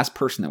 the last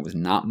person that was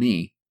not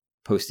me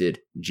posted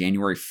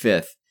January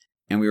 5th,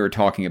 and we were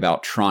talking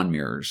about Tron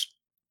mirrors.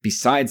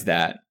 Besides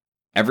that,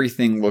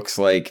 everything looks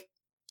like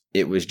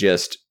it was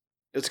just...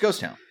 It's Ghost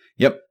Town.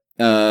 Yep.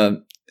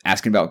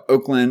 Asking about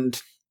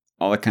Oakland,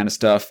 all that kind of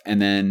stuff.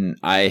 And then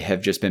I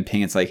have just been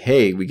pinging. It's like,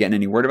 hey, we getting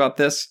any word about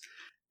this?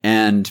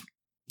 And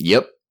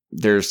yep,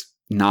 there's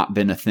not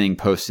been a thing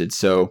posted.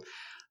 So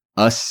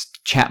us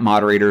chat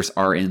moderators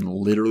are in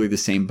literally the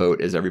same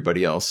boat as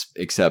everybody else,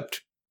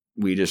 except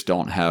we just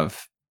don't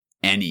have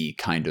any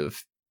kind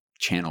of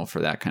channel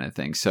for that kind of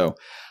thing. So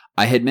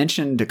I had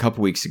mentioned a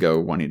couple weeks ago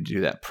wanting to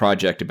do that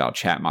project about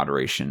chat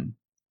moderation,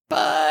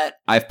 but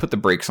I've put the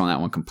brakes on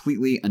that one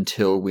completely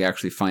until we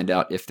actually find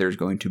out if there's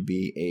going to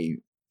be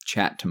a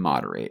chat to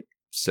moderate.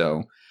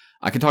 So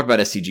I can talk about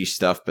SCG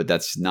stuff, but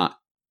that's not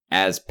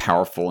as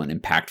powerful and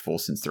impactful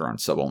since they're on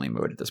sub-only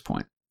mode at this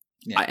point.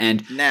 Yeah.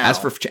 And now,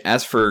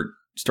 as for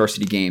Star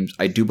City Games,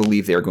 I do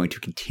believe they are going to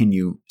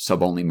continue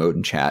sub-only mode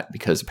in chat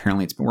because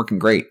apparently it's been working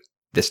great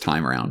this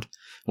time around.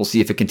 We'll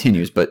see if it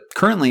continues. But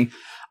currently,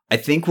 I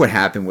think what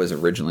happened was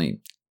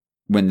originally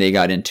when they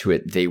got into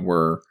it, they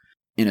were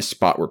in a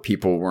spot where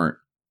people weren't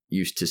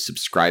used to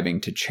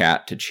subscribing to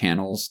chat to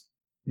channels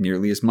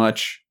nearly as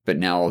much. But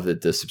now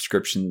that the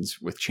subscriptions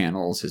with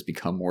channels has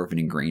become more of an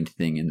ingrained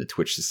thing in the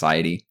Twitch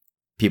society,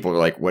 people are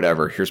like,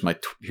 whatever, here's my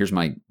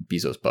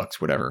Bezos bucks,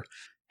 whatever,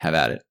 have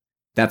at it.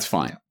 That's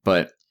fine.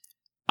 But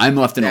I'm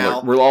left in a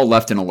lurch. We're all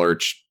left in a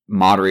lurch.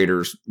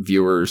 Moderators,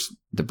 viewers,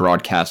 the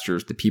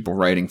broadcasters, the people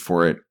writing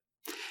for it.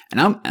 And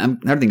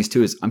another thing is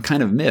too is I'm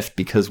kind of miffed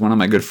because one of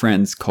my good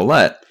friends,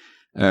 Colette,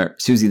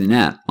 Susie the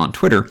Nat on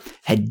Twitter,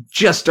 had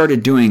just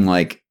started doing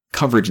like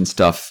coverage and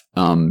stuff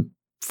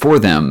for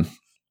them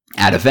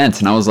at events.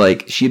 And I was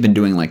like, she had been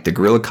doing like the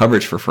guerrilla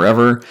coverage for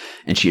forever.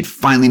 And she had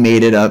finally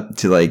made it up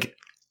to like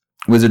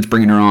Wizards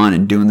bringing her on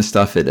and doing the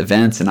stuff at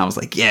events. And I was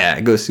like, yeah,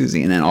 go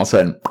Susie. And then all of a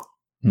sudden,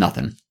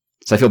 nothing.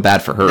 So I feel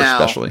bad for her,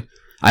 especially.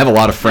 I have a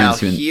lot of friends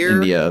who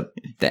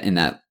in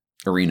that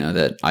arena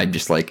that I'm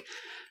just like,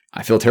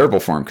 I feel terrible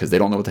for them because they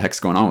don't know what the heck's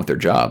going on with their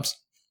jobs.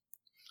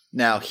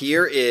 Now,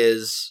 here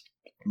is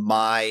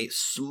my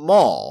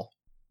small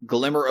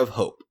glimmer of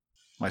hope.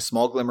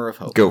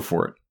 Go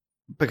for it.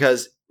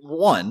 Because,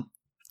 one,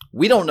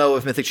 we don't know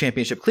if Mythic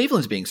Championship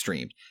Cleveland's being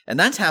streamed. And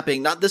that's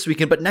happening not this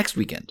weekend, but next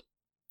weekend.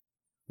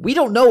 We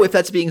don't know if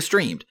that's being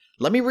streamed.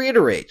 Let me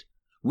reiterate.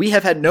 We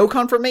have had no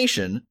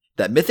confirmation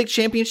that Mythic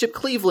Championship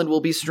Cleveland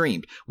will be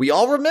streamed. We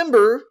all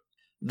remember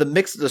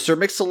the Sir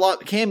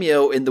Mix-a-Lot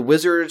cameo in the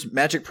Wizards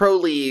Magic Pro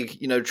League,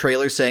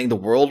 trailer saying the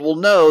world will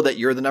know that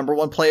you're the number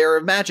one player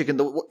of Magic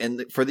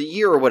for the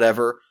year or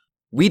whatever.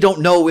 We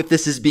don't know if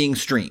this is being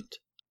streamed.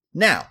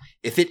 Now,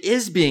 if it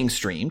is being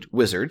streamed,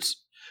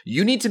 Wizards,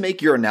 you need to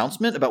make your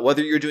announcement about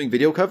whether you're doing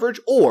video coverage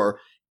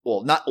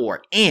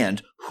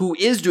and who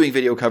is doing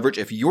video coverage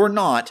if you're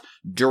not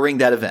during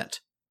that event.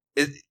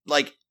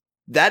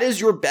 That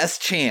is your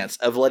best chance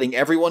of letting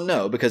everyone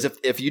know, because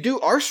if you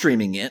are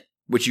streaming it,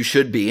 which you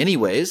should be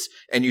anyways,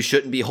 and you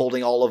shouldn't be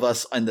holding all of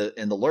us in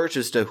the lurch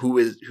as to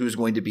who's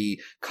going to be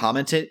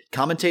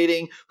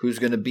commentating, who's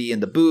going to be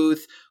in the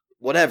booth,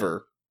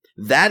 whatever.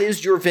 That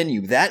is your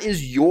venue. That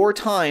is your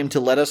time to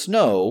let us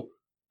know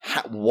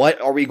what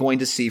are we going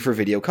to see for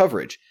video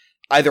coverage.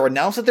 Either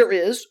announce that there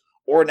is,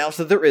 or announce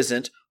that there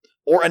isn't,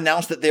 or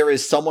announce that there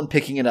is someone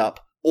picking it up,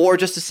 or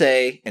just to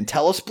say and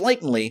tell us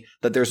blatantly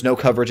that there's no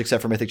coverage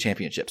except for Mythic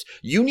Championships.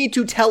 You need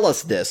to tell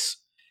us this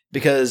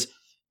because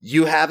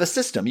you have a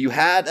system. You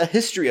had a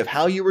history of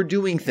how you were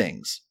doing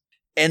things,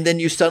 and then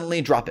you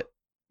suddenly drop it.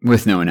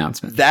 With no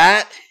announcement.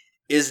 That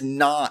is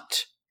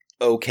not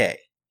okay.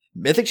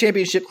 Mythic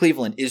Championship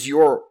Cleveland is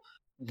your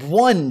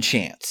one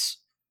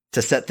chance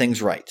to set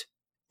things right.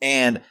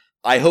 And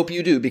I hope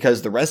you do,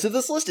 because the rest of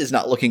this list is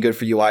not looking good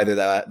for you either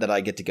that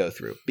I get to go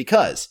through.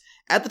 Because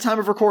at the time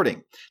of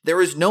recording,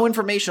 there is no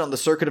information on the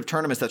circuit of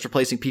tournaments that's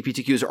replacing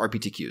PPTQs or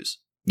RPTQs.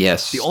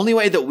 Yes. The only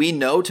way that we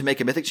know to make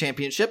a Mythic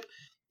Championship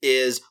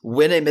is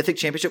win a Mythic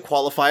Championship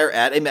qualifier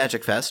at a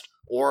Magic Fest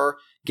or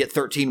get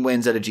 13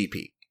 wins at a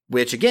GP.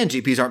 Which, again,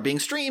 GPs aren't being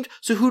streamed,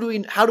 so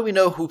how do we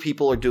know how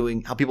people who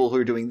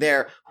are doing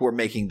there, who are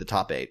making the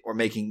top 8, or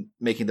making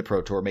the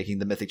Pro Tour, making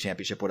the Mythic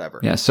Championship, whatever.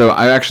 Yeah, so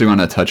I actually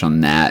want to touch on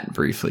that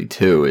briefly,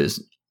 too,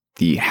 is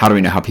how do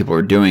we know how people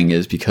are doing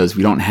is because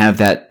we don't have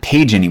that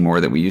page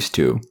anymore that we used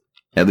to.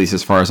 at least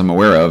as far as I'm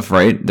aware of,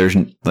 right? There's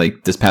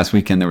like this past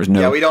weekend, there was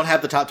no. Yeah, we don't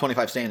have the top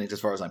 25 standings as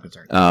far as I'm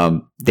concerned.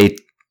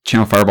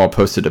 Channel Fireball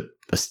posted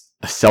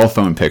a cell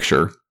phone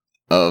picture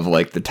of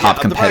like the top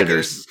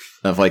competitors,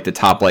 of like the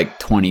top like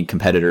 20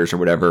 competitors or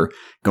whatever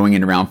going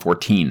in round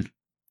 14.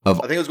 I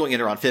think it was going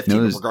in around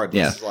 15,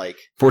 regardless. Yeah, like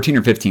 14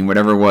 or 15,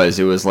 whatever it was.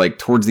 It was like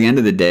towards the end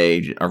of the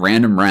day, a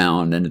random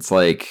round, and it's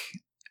like,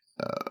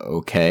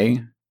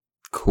 okay,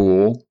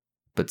 cool,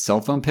 but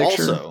cell phone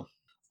picture.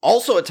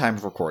 Also at time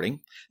of recording,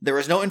 there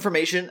is no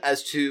information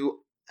as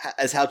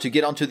how to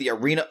get onto the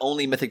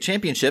arena-only Mythic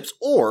Championships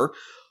or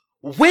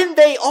when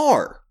they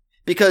are.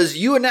 Because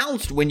you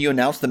announced, when you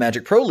announced the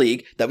Magic Pro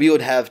League, that we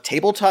would have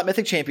tabletop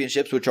Mythic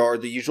Championships, which are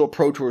the usual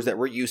Pro Tours that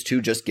we're used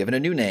to, just given a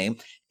new name,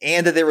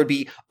 and that there would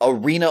be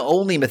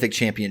arena-only Mythic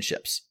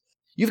Championships.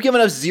 You've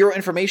given us zero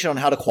information on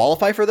how to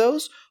qualify for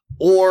those,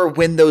 or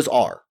when those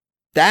are.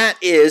 That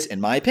is, in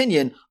my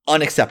opinion,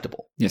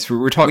 unacceptable. Yes,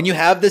 we're talking. When you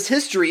have this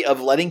history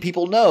of letting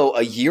people know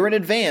a year in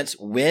advance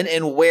when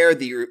and where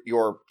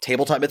your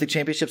tabletop Mythic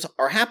Championships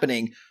are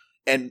happening,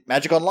 and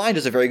Magic Online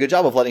does a very good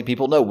job of letting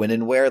people know when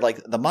and where,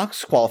 like, the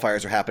MOX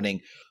qualifiers are happening.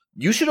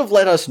 You should have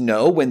let us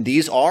know when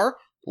these are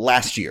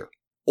last year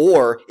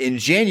or in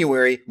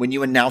January when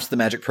you announced the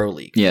Magic Pro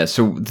League. Yeah,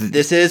 so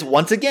this is,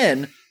 once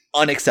again,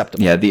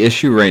 unacceptable. Yeah, the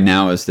issue right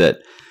now is that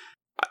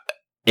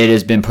it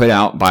has been put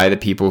out by the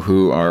people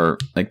who are,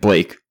 like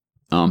Blake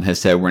has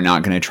said, we're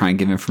not going to try and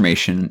give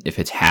information if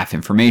it's half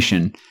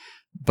information.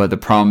 But the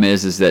problem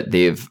is that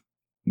they've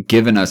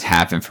given us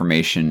half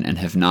information and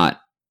have not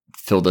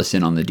filled us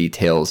in on the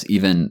details,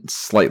 even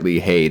slightly.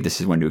 Hey, this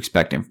is when to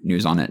expect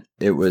news on it.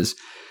 It was,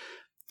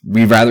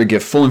 we'd rather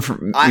give full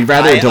information. We'd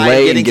rather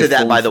delay. I'm getting to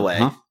that, by the way.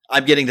 Huh?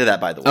 I'm getting to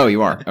that, by the way. Oh,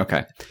 you are?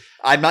 Okay.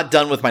 I'm not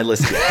done with my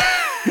list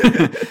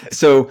yet.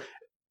 So,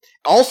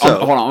 also,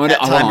 hold on.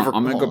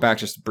 I'm going to go back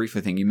just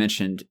briefly. You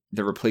mentioned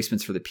the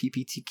replacements for the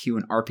PPTQ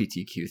and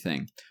RPTQ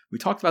thing. We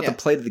talked about the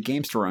plight of the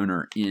game store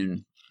owner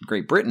in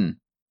Great Britain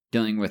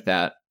dealing with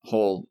that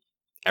whole.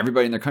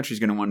 Everybody in their country is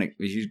going to want to.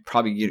 You're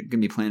probably going to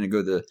be planning to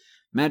go to the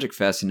Magic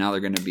Fest, and now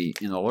they're going to be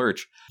in the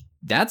lurch.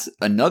 That's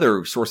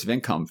another source of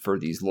income for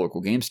these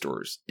local game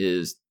stores.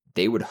 Is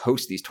they would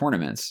host these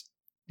tournaments,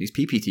 these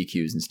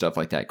PPTQs and stuff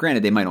like that.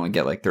 Granted, they might only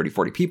get like 30,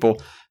 40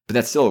 people, but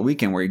that's still a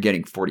weekend where you're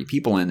getting 40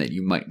 people in that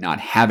you might not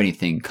have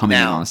anything coming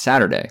in on a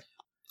Saturday.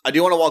 I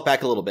do want to walk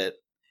back a little bit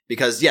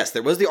because, yes,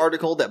 there was the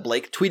article that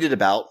Blake tweeted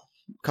about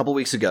a couple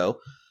weeks ago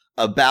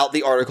about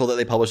the article that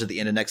they published at the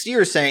end of next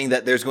year saying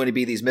that there's going to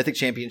be these Mythic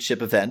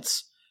Championship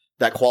events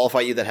that qualify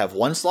you that have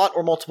one slot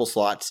or multiple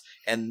slots,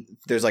 and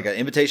there's like an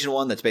invitation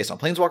one that's based on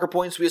Planeswalker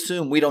points, we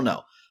assume. We don't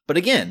know. But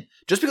again,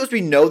 just because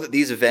we know that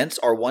these events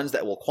are ones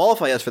that will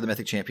qualify us for the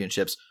Mythic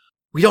Championships,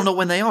 we don't know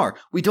when they are.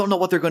 We don't know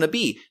what they're going to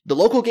be. The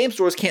local game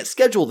stores can't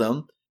schedule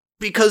them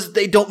because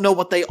they don't know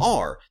what they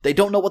are. They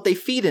don't know what they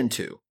feed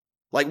into.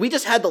 Like, we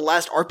just had the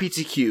last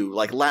RPTQ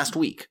like last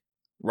week,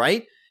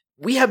 right?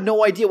 We have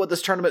no idea what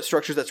this tournament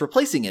structure that's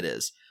replacing it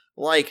is.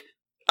 Like,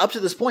 up to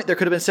this point, there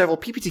could have been several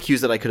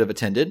PPTQs that I could have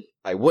attended.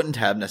 I wouldn't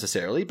have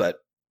necessarily, but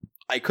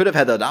I could have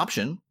had that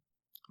option.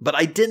 But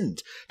I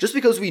didn't. Just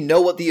because we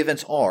know what the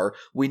events are,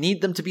 we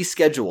need them to be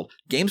scheduled.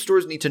 Game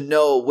stores need to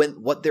know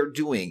what they're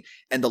doing.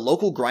 And the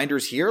local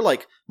grinders here,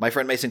 like my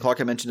friend Mason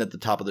Clark I mentioned at the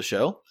top of the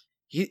show,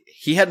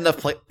 he had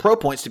enough pro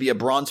points to be a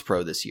bronze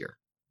pro this year,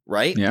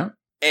 right? Yeah.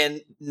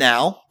 And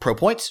now, pro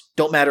points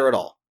don't matter at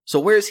all. So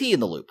where is he in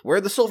the loop? Where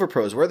are the silver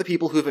pros? Where are the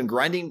people who've been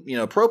grinding,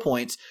 pro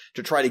points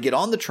to try to get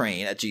on the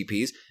train at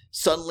GPs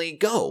suddenly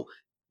go?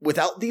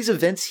 Without these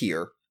events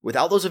here,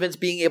 without those events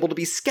being able to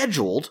be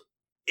scheduled,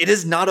 it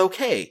is not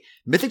okay.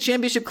 Mythic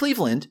Championship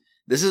Cleveland,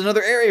 this is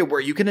another area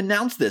where you can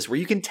announce this, where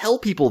you can tell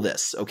people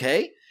this,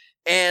 okay?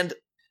 And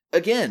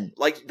again,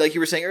 like you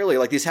were saying earlier,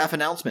 like these half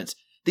announcements.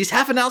 These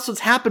half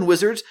announcements happen,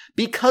 Wizards,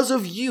 because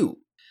of you.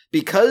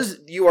 Because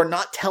you are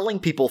not telling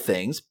people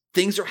things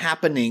are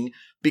happening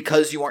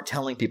because you aren't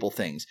telling people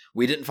things.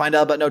 We didn't find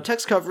out about no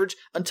text coverage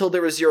until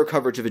there was zero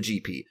coverage of a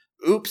GP.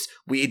 Oops,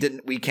 we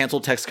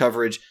canceled text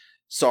coverage.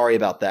 Sorry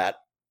about that.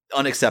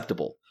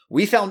 Unacceptable.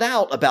 We found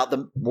out about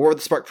the War of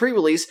the Spark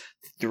pre-release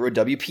through a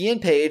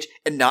WPN page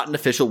and not an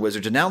official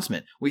Wizards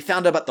announcement. We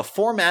found out about the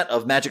format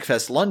of Magic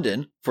Fest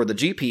London for the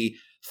GP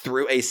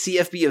through a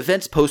CFB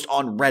events post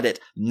on Reddit,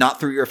 not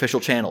through your official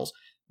channels.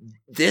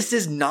 This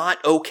is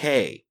not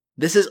okay.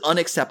 This is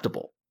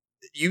unacceptable.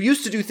 You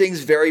used to do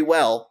things very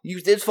well.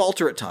 You did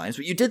falter at times,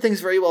 but you did things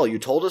very well. You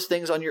told us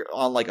things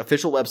on like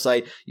official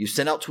website. You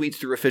sent out tweets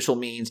through official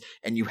means,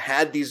 and you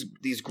had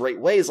these great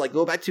ways. Like,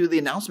 go back to the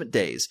announcement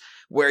days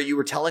where you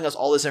were telling us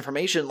all this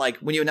information. Like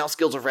when you announced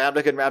Guilds of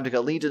Ravnica and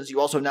Ravnica Legions,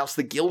 you also announced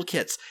the guild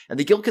kits, and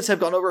the guild kits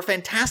have gone over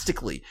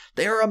fantastically.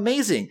 They are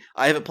amazing.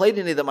 I haven't played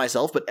any of them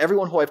myself, but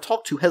everyone who I've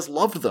talked to has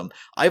loved them.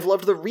 I've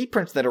loved the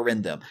reprints that are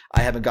in them.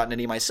 I haven't gotten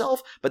any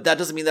myself, but that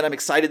doesn't mean that I'm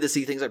excited to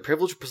see things like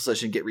Privileged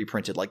Position get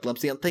reprinted, like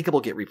Glimpse the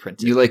Unthinkable get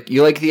reprinted. You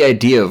like the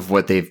idea of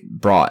what they've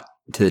brought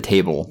to the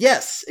table.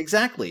 Yes,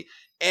 exactly.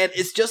 And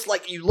it's just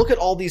like you look at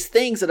all these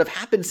things that have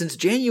happened since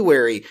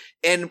January,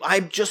 and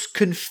I'm just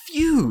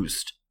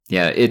confused.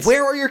 Yeah,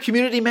 where are your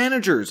community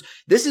managers?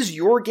 This is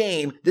your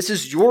game. This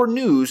is your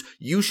news.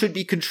 You should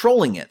be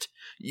controlling it.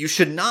 You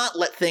should not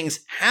let things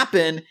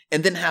happen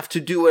and then have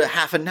to do a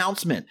half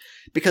announcement,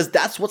 because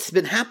that's what's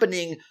been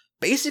happening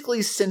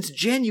basically since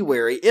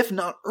January, if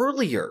not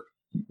earlier.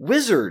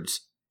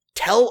 Wizards,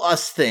 tell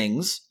us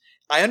things.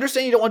 I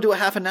understand you don't want to do a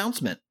half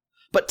announcement,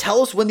 but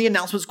tell us when the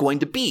announcement's going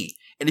to be.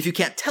 And if you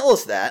can't tell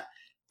us that,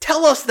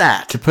 tell us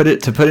that. To put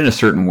it in a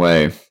certain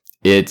way,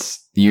 it's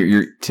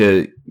you're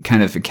to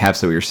kind of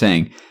encapsulate what you're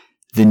saying.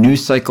 The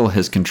news cycle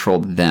has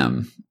controlled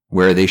them,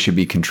 where they should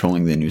be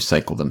controlling the news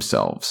cycle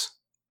themselves.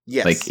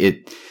 Yes.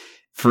 Like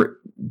for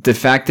the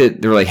fact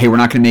that they're like, hey, we're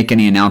not going to make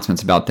any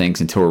announcements about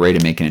things until we're ready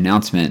to make an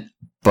announcement.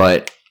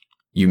 But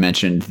you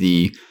mentioned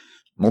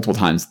multiple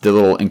times the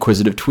little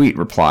inquisitive tweet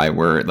reply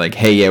where like,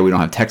 hey, yeah, we don't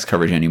have text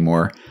coverage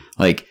anymore.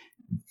 Like,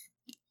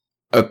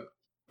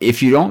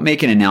 if you don't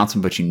make an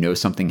announcement, but you know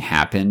something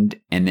happened,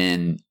 and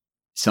then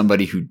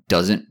somebody who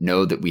doesn't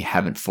know that we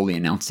haven't fully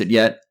announced it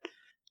yet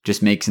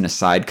just makes an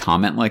aside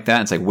comment like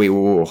that, it's like, wait,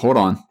 whoa, hold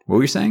on. What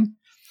were you saying?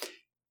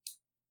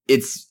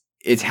 It's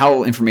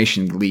how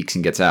information leaks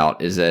and gets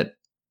out, is that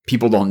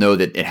people don't know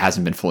that it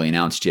hasn't been fully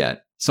announced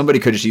yet. Somebody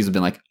could just easily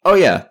been like, oh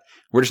yeah,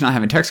 we're just not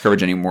having text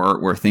coverage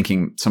anymore. We're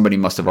thinking somebody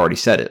must have already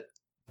said it,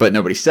 but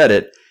nobody said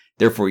it.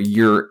 Therefore,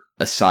 your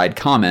aside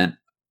comment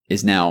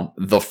is now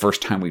the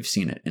first time we've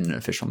seen it in an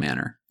official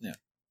manner. Yeah.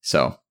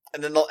 So,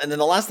 and then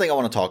the last thing I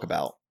want to talk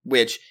about,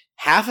 which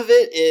half of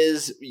it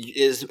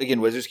is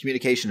again Wizards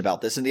communication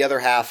about this, and the other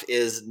half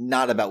is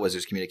not about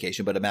Wizards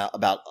communication, but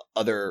about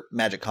other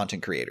Magic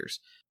content creators,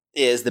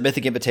 is the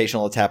Mythic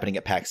Invitational that's happening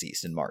at PAX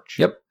East in March.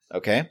 Yep.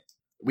 Okay.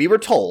 We were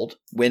told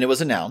when it was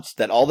announced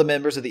that all the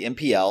members of the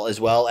MPL, as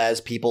well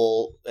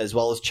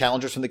as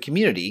challengers from the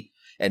community,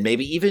 and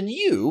maybe even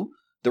you,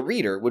 the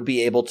reader, would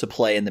be able to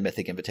play in the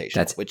Mythic Invitational.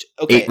 That's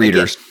 8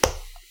 readers.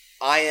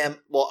 Again,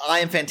 I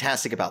am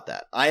fantastic about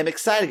that. I am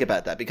excited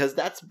about that because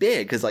that's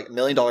big. Because like $1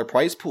 million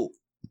prize pool,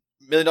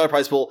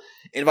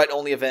 invite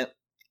only event.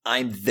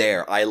 I'm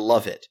there. I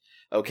love it.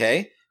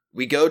 Okay.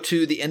 We go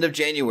to the end of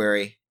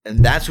January,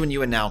 and that's when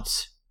you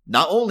announce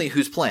not only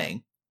who's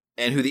playing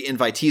and who the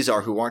invitees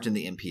are who aren't in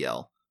the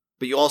MPL,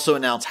 but you also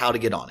announce how to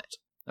get on it.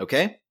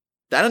 Okay.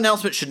 That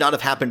announcement should not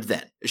have happened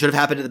then. It should have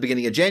happened at the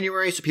beginning of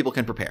January so people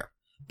can prepare.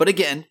 But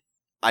again,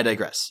 I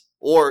digress.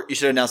 Or you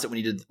should have announced it when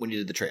you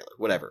did the trailer.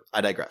 Whatever.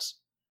 I digress.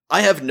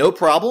 I have no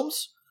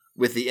problems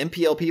with the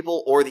MPL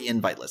people or the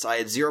invite list. I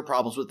had zero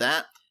problems with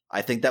that.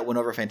 I think that went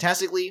over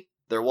fantastically.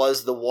 There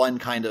was the one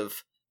kind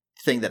of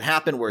thing that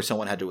happened where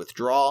someone had to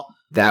withdraw.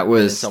 That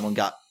was someone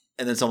got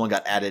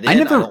added in.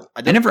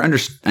 I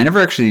never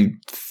actually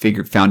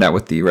found out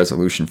what the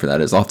resolution for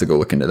that is. I'll have to go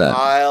look into that.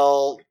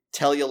 I'll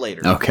tell you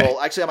later. Okay.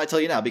 Well, actually, I might tell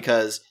you now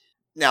because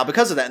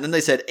of that. And then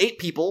they said 8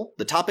 people,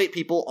 the top 8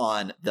 people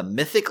on the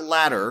Mythic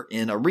ladder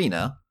in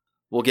Arena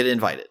will get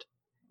invited.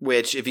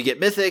 Which, if you get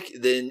Mythic,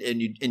 then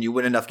and you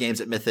win enough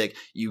games at Mythic,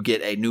 you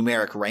get a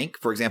numeric rank.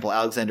 For example,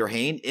 Alexander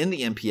Hayne in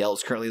the MPL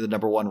is currently the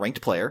number 1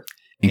 ranked player.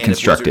 In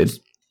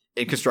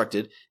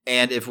Constructed.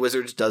 And if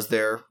Wizards does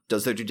their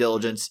due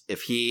diligence,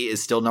 if he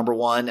is still number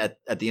 1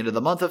 at the end of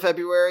the month of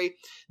February,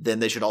 then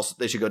they should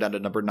go down to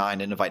number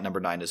 9 and invite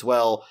number 9 as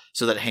well,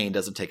 so that Hayne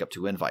doesn't take up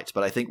 2 invites.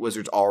 But I think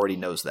Wizards already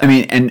knows that. I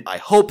mean, and I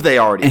hope they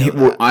already know that.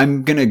 Well,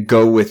 I'm gonna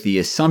go with the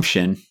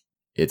assumption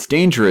it's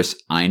dangerous.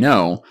 I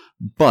know,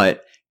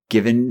 but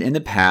given in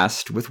the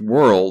past with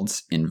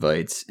Worlds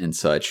invites and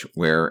such,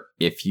 where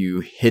if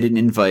you hit an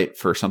invite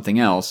for something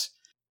else,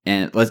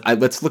 and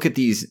let's look at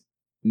these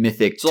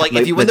Mythic. So, like,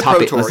 if you win the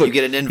Pro Tour, you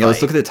get an invite. Yeah,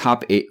 let's look at the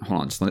top 8.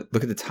 Hold on. Just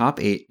look at the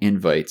top 8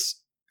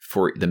 invites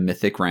for the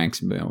Mythic ranks,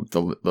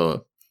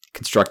 the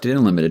Constructed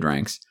and Limited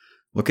ranks.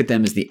 Look at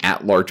them as the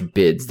at-large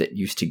bids that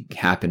used to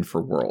happen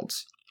for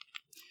Worlds.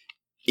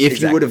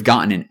 If you would have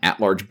gotten an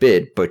at-large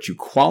bid, but you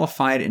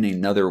qualified in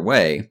another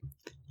way,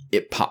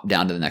 it popped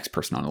down to the next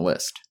person on the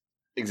list.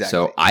 Exactly.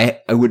 So I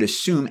would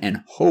assume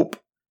and hope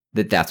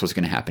that that's what's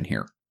going to happen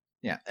here.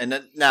 Yeah. And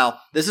then, now,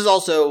 this is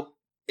also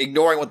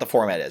ignoring what the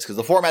format is, because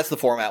the format's the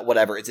format,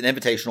 whatever. It's an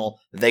invitational.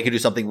 They could do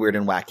something weird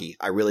and wacky.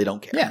 I really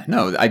don't care. Yeah,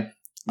 no,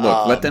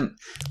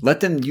 let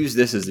them use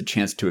this as a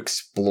chance to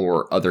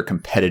explore other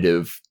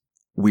competitive,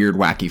 weird,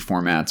 wacky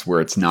formats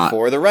where it's not.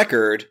 For the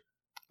record,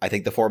 I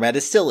think the format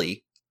is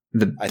silly.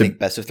 I think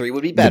best of 3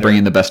 would be better. Bring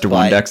in the best of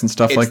 1 decks and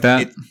stuff like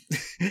that.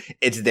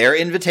 It's their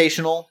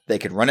invitational. They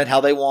can run it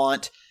how they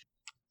want.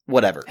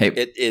 Whatever. Hey,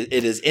 it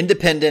is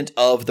independent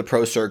of the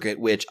pro circuit,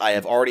 which I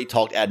have already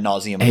talked ad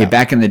nauseum about. Hey,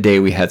 back in the day,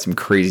 we had some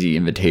crazy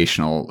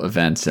invitational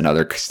events and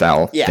other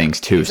style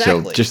things too.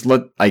 Exactly. So just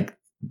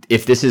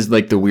if this is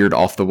like the weird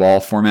off the wall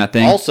format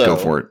thing, go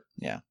for it.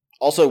 Yeah.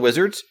 Also,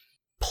 Wizards,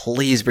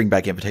 please bring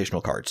back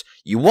invitational cards.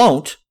 You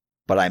won't,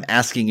 but I'm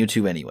asking you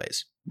to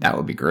anyways. That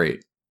would be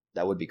great.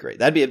 That would be great.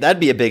 That'd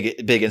be a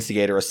big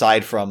instigator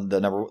aside from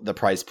the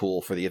prize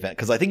pool for the event,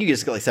 because I think you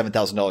just get like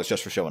 $7,000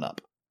 just for showing up.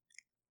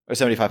 Or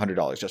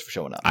 $7,500 just for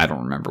showing up. I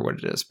don't remember what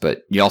it is,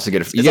 but you also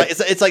get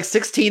it's like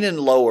 16 and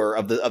lower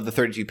of the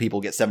 32 people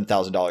get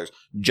 $7,000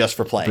 just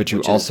for playing. But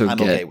you also I'm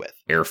get okay with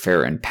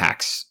airfare and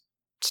PAX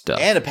stuff.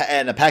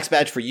 And a PAX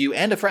badge for you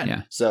and a friend.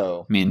 Yeah.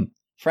 So, I mean,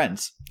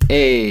 friends. Call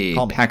me.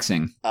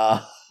 Paxing.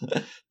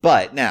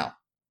 But now,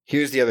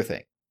 here's the other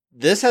thing.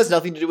 This has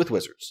nothing to do with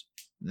Wizards.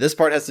 This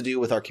part has to do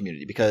with our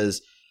community,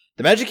 because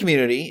the Magic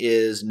community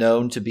is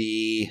known to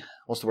be,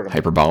 what's the word?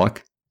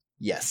 Hyperbolic.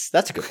 Yes,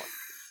 that's a good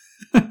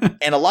one.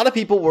 And a lot of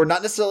people were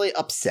not necessarily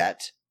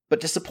upset, but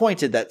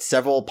disappointed that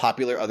several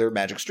popular other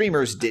Magic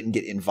streamers didn't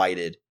get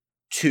invited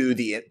to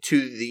the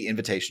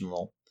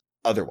invitational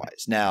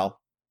otherwise. Now,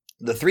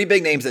 the three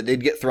big names that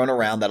did get thrown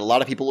around that a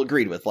lot of people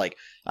agreed with, like,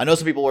 I know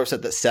some people were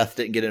upset that Seth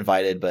didn't get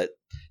invited, but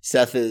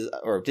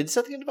did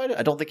Seth get invited?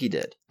 I don't think he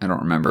did. I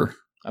don't remember.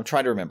 I'm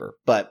trying to remember,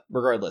 but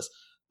regardless,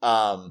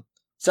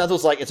 Seth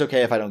was like, "It's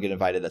okay if I don't get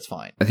invited. That's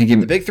fine." I think he.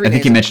 The big three. I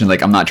think he mentioned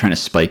like, I'm not trying to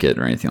spike it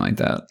or anything like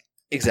that.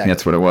 Exactly,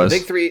 that's what it was.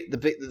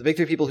 The big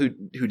three people who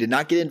did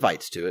not get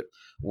invites to it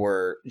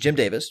were Jim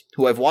Davis,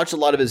 who I've watched a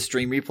lot of his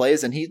stream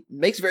replays, and he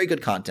makes very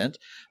good content.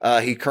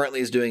 He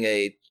currently is doing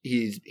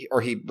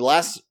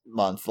last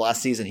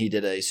season he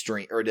did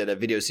a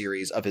video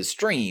series of his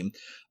stream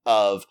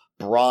of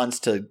bronze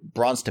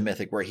to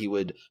mythic, where he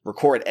would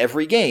record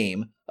every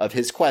game of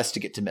his quest to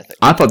get to mythic.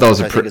 I thought that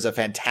was I think is a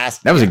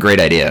fantastic. That was a great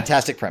idea.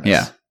 Fantastic premise.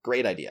 Yeah,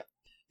 great idea.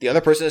 The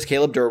other person is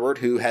Caleb Durward,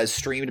 who has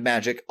streamed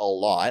Magic a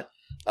lot.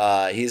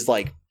 He's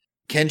like,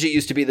 Kenji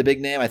used to be the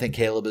big name. I think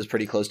Caleb is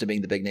pretty close to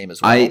being the big name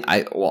as well.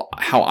 Well,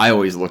 how I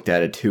always looked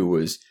at it too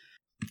was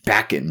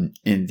back in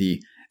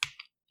the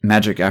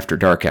Magic After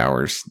Dark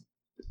hours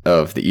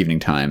of the evening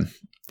time.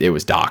 It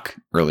was Doc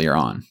earlier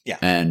on. Yeah,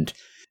 and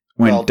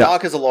when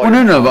Doc is a lawyer.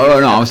 Oh, no.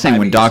 I was saying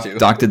when Doc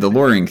did the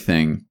luring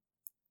thing,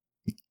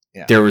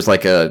 there was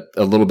like a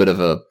little bit of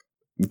a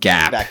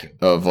gap vacuum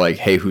of like,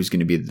 hey, who's going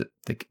to be the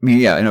I mean,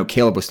 yeah, I know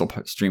Caleb was still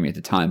streaming at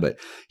the time, but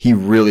he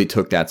really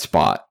took that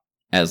spot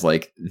as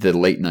like the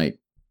late night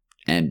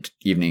and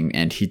evening,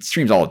 and he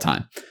streams all the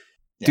time.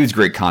 Yeah. Dude's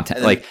great content.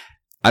 Then, like,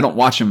 I don't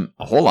watch him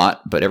a whole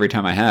lot, but every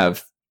time I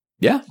have,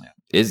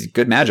 is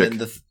good Magic.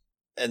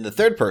 And the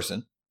third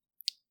person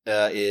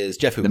is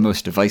Jeff Hoover. The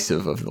most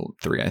divisive of the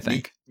three, I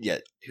think.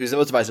 Who's the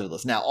most divisive of the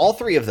list. Now, all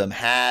three of them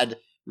had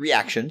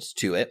reactions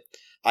to it.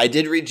 I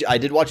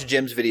did watch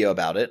Jim's video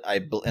about it. I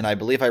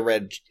believe I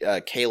read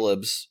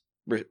Caleb's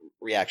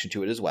reaction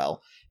to it as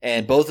well.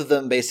 And both of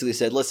them basically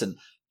said, listen,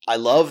 I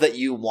love that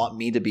you want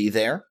me to be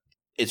there.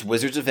 It's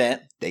Wizards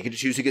event. They can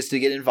choose who gets to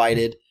get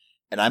invited.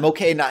 And I'm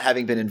okay not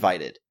having been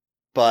invited.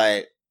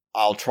 But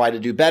I'll try to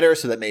do better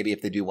so that maybe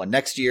if they do one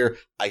next year,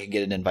 I can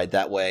get an invite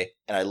that way.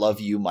 And I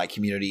love you, my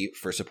community,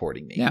 for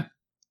supporting me. Yeah.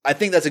 I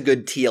think that's a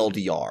good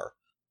TLDR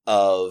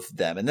of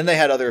them. And then they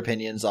had other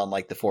opinions on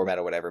like the format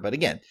or whatever. But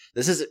again,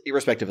 this is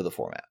irrespective of the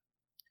format.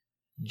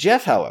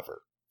 Jeff,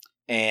 however,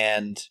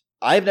 and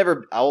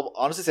I'll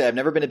honestly say I've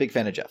never been a big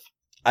fan of Jeff.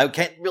 I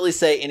can't really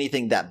say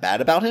anything that bad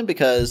about him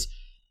because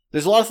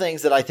there's a lot of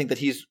things that I think that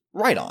he's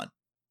right on.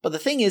 But the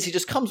thing is, he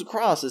just comes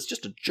across as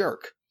just a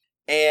jerk.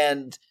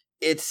 And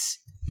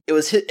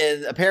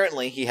and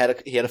apparently he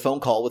had a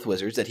phone call with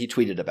Wizards that he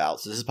tweeted about.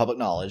 So this is public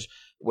knowledge,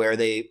 where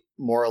they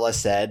more or less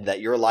said that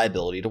you're a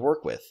liability to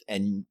work with.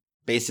 And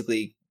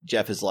basically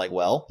Jeff is like,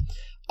 well,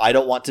 I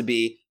don't want to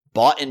be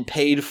bought and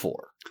paid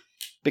for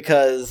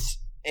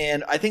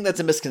and I think that's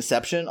a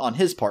misconception on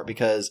his part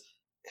because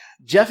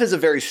Jeff has a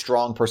very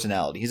strong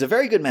personality. He's a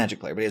very good Magic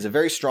player, but he has a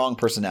very strong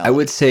personality. I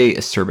would say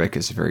acerbic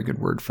is a very good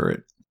word for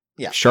it.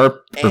 Yeah.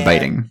 Sharp or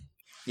biting.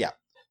 Yeah.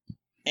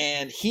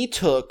 And he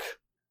took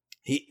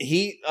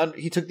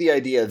the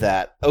idea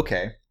that,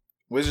 okay,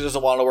 Wizards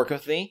doesn't want to work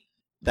with me.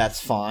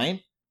 That's fine.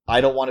 I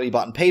don't want to be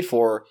bought and paid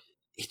for.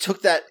 He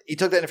took that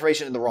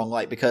information in the wrong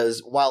light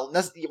because while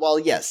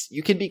yes,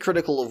 you can be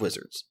critical of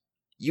Wizards.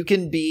 You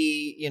can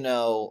be,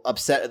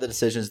 upset at the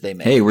decisions they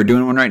make. Hey, we're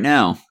doing one right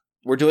now.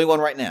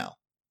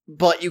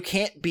 But you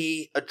can't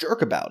be a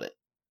jerk about it.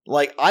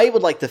 Like, I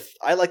like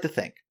to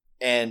think,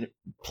 and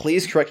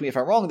please correct me if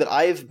I'm wrong, that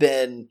I've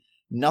been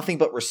nothing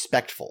but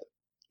respectful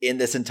in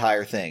this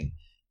entire thing,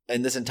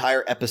 in this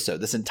entire episode,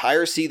 this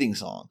entire Seething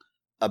Song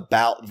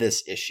about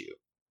this issue.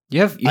 You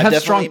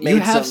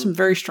have some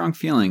very strong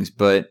feelings,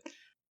 but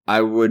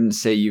I wouldn't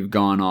say you've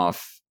gone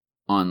off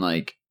on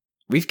like,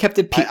 we've kept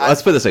it.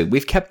 Let's put it this way: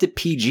 we've kept it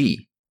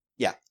PG.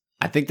 Yeah,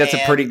 I think that's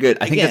a pretty good.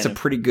 I think that's a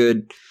pretty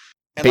good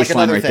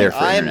baseline right there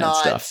for internet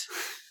stuff.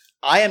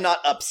 I am not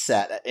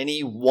upset at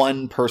any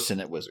one person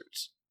at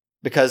Wizards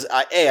because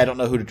I don't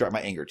know who to direct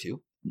my anger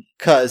to.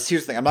 Because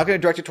here's the thing: I'm not going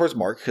to direct it towards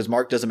Mark because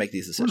Mark doesn't make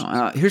these decisions.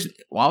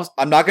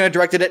 I'm not going to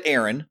direct it at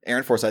Aaron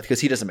Forsyth,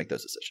 because he doesn't make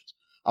those decisions.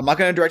 I'm not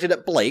going to direct it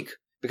at Blake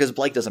because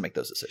Blake doesn't make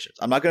those decisions.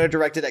 I'm not going to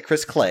direct it at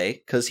Chris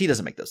Clay because he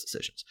doesn't make those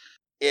decisions.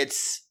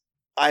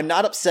 I'm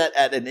not upset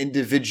at an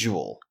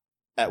individual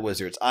at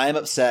Wizards. I am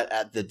upset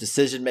at the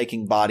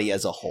decision-making body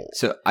as a whole.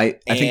 So I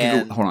think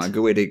a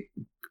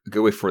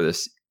good way for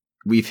this.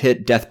 We've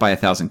hit death by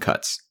 1,000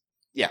 cuts.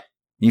 Yeah,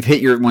 you've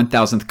hit your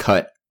 1,000th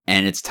cut,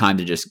 and it's time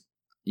to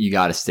you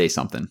got to say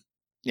something.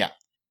 Yeah.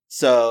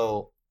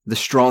 So the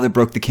straw that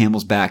broke the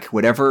camel's back,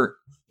 whatever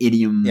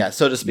idiom,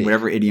 so to speak,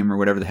 whatever idiom or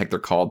whatever the heck they're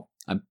called.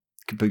 I'm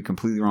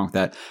completely wrong with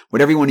that.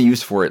 Whatever you want to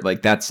use for it,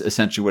 like that's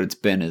essentially what it's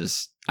been.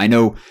 Is I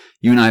know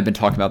you and I have been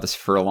talking about this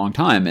for a long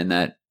time, and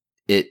that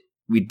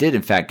we did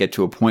in fact get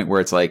to a point where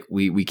it's like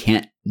we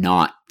can't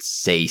not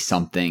say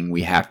something.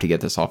 We have to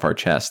get this off our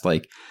chest.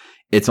 Like,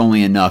 it's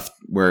only enough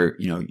where,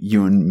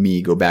 you and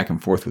me go back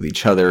and forth with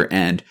each other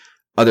and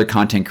other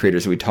content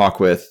creators we talk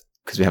with,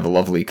 because we have a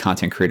lovely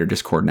content creator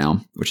Discord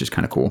now, which is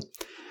kind of cool.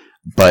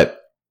 But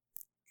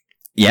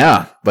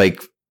yeah,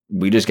 like,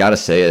 we just got to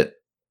say it.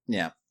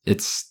 Yeah.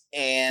 It's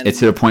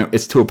to a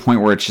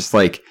point where it's just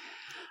like,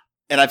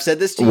 and I've said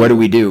this to you. What do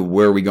we do?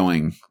 Where are we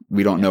going?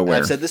 We don't know where.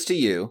 I've said this to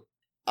you.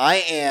 I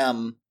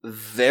am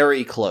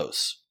very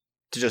close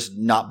to just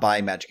not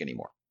buying Magic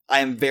anymore. I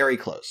am very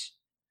close.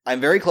 I'm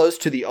very close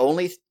to the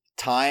only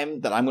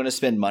time that I'm going to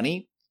spend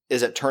money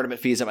is at tournament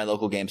fees at my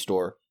local game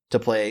store to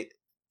play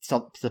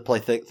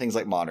things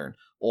like Modern,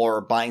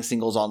 or buying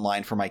singles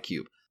online for my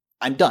cube.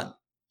 I'm done.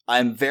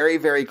 I'm very,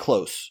 very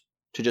close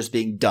to just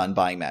being done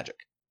buying Magic.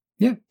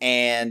 Yeah.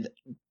 And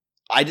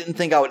I didn't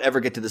think I would ever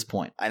get to this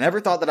point. I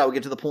never thought that I would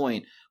get to the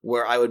point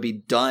where I would be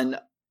done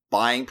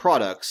buying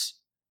products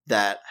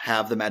that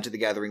have the Magic the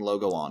Gathering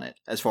logo on it,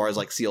 as far as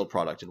like sealed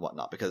product and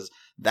whatnot, because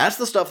that's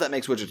the stuff that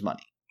makes Wizards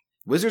money.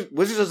 Wizards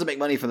doesn't make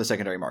money from the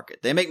secondary market.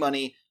 They make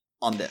money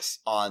on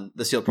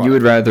the sealed product. You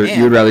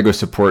would rather go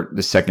support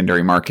the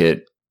secondary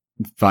market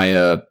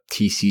via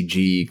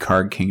TCG,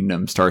 Card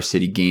Kingdom, Star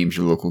City Games,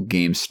 your local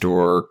game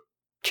store,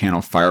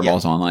 Channel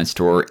Fireball's online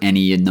store,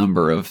 any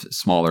number of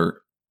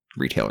smaller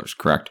retailers,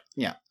 correct?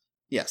 Yeah.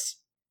 Yes.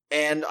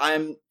 And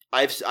I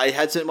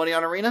had spent money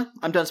on Arena.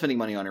 I'm done spending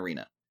money on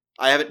Arena.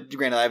 I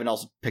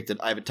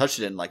haven't touched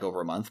it in like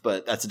over a month,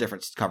 but that's a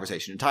different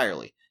conversation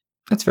entirely.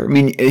 That's fair. I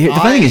mean, the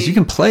funny thing is, you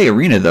can play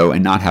Arena though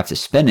and not have to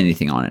spend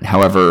anything on it.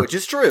 However, which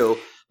is true,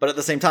 but at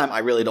the same time, I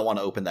really don't want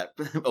to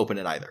open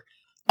it either.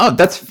 Oh,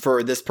 that's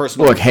for this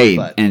personal. Look, hey,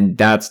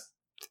 and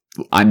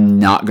I'm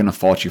not going to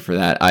fault you for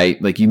that.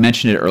 Like you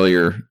mentioned it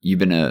earlier, you've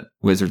been a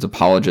Wizards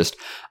apologist.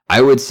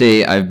 I would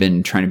say I've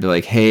been trying to be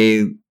like,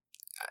 hey,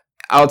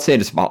 I would say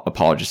it's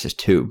apologistic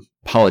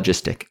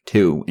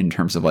too, in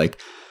terms of like,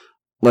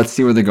 let's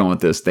see where they're going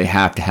with this. They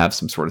have to have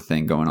some sort of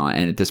thing going on.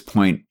 And at this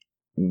point,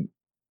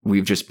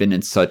 we've just been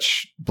in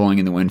such blowing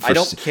in the wind. I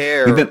don't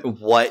care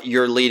what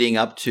you're leading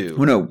up to.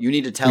 Well, no, you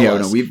need to tell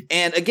us.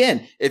 And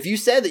again, if you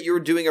said that you were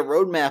doing a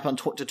roadmap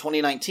to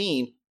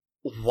 2019,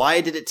 why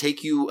did it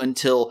take you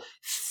until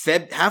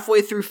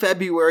halfway through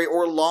February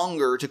or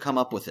longer to come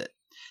up with it?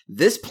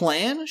 This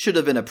plan should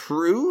have been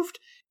approved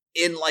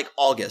in like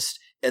August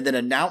and then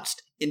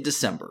announced in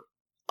December.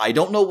 I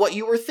don't know what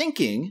you were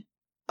thinking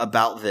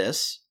about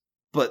this,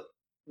 but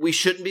we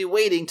shouldn't be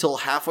waiting till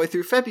halfway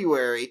through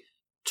February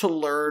to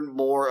learn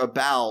more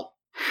about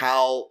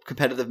how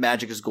competitive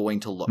Magic is going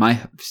to look. My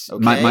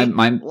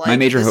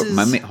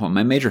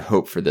major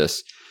hope for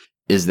this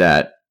is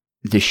that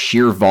the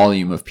sheer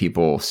volume of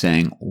people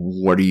saying,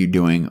 "What are you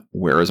doing?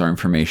 Where is our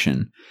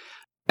information?"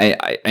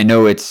 I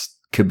know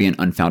could be an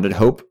unfounded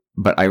hope,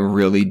 but I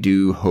really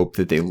do hope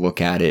that they look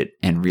at it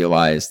and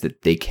realize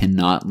that they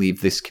cannot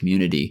leave this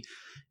community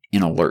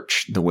in a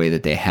lurch the way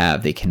that they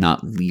have. They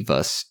cannot leave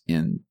us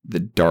in the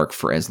dark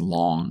for as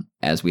long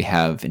as we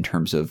have, in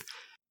terms of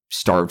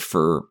starved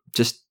for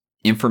just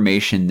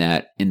information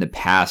that in the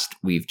past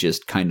we've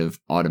just kind of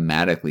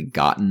automatically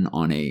gotten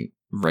on a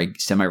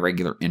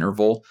semi-regular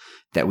interval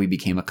that we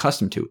became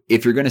accustomed to.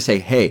 If you're going to say,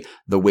 hey,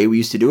 the way we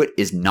used to do it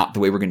is not the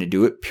way we're going to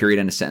do it, period,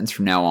 end of sentence,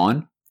 from now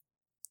on,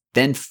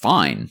 then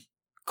fine,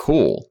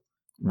 cool.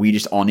 We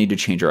just all need to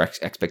change our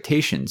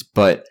expectations.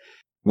 But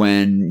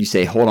when you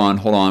say, hold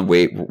on,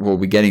 wait, we'll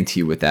be getting to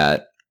you with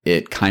that,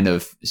 it kind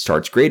of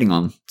starts grating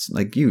on,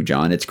 like you,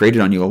 John. It's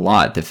grated on you a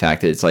lot. The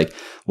fact that it's like,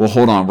 well,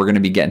 hold on, we're going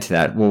to be getting to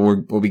that.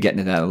 Well, we'll be getting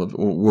to that.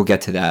 We'll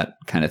get to that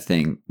kind of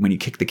thing. When you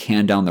kick the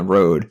can down the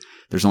road,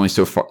 there's only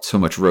so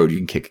much road you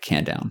can kick a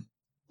can down.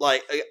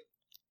 Like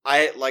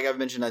I've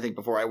mentioned, I think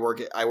before, I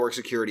work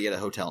security at a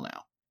hotel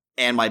now,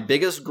 and my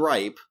biggest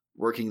gripe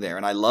working there,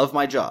 and I love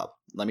my job.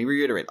 Let me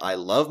reiterate, I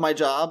love my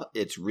job.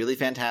 It's really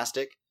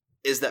fantastic.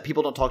 Is that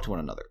people don't talk to one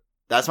another.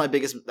 That's my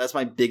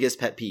biggest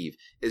pet peeve,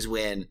 is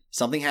when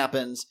something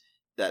happens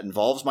that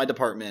involves my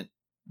department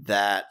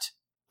that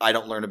I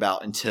don't learn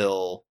about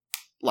until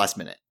last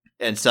minute.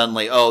 And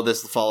suddenly, oh,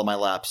 this will fall in my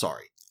lap.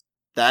 Sorry.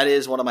 That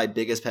is one of my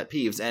biggest pet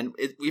peeves. And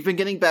we've been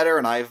getting better,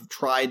 and I've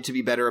tried to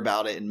be better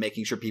about it and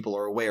making sure people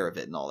are aware of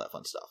it and all that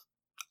fun stuff.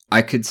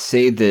 I could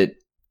say that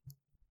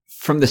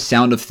from the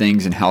sound of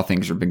things and how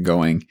things have been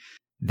going,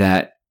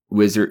 that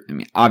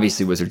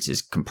obviously Wizards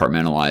is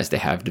compartmentalized. They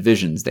have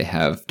divisions. They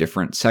have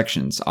different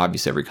sections.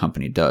 Obviously, every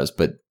company does.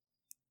 But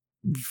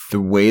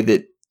the way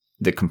that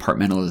the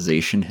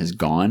compartmentalization has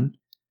gone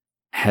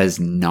has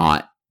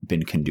not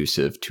been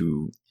conducive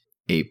to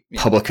them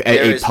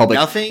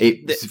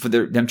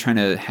trying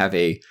to have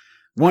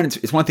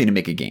it's one thing to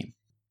make a game,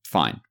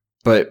 fine.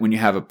 But when you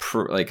have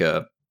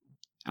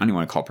I don't even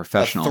want to call it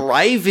professional, a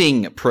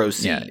thriving pro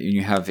scene. Yeah,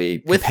 you have a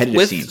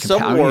competitive scene.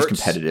 Some warts,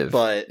 competitive,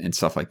 but, and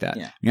stuff like that.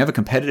 Yeah. You have a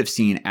competitive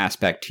scene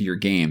aspect to your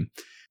game.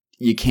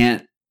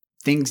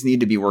 Things need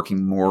to be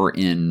working more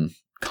in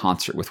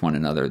concert with one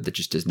another. That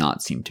just does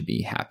not seem to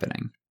be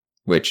happening.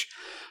 which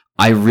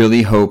I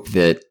really hope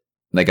that,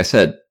 like I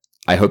said,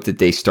 I hope that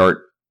they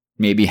start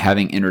maybe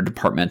having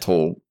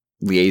interdepartmental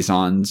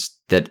liaisons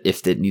that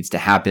if that needs to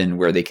happen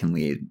where they can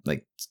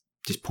like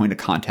just point of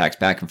contacts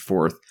back and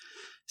forth,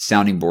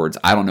 sounding boards.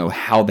 I don't know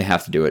how they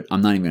have to do it.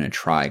 I'm not even going to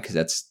try because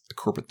that's the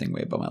corporate thing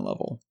way above my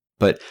level.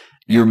 But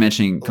you were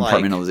mentioning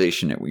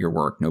compartmentalization at your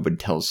work. Nobody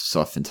tells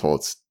stuff until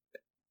it's,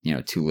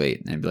 too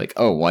late. And I'd be like,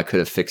 oh, well, I could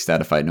have fixed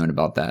that if I'd known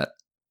about that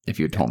if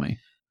you had told me.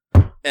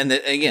 And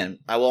again,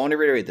 I want to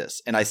reiterate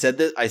this. And I said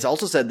this. I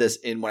also said this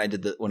when I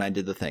did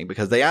the thing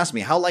because they asked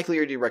me, how likely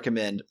are you to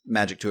recommend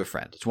Magic to a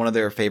friend? It's one of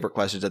their favorite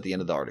questions at the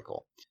end of the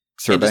article.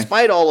 Survey. And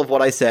despite all of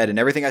what I said and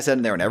everything I said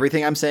in there and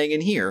everything I'm saying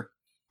in here,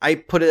 I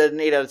put it at an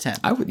 8 out of 10.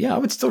 I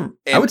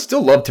would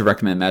still love to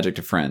recommend Magic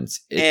to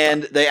friends.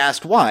 And they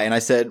asked why, and I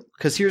said,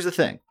 because here's the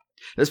thing.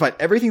 Despite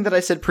everything that I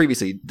said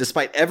previously,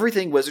 despite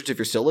everything, Wizards, if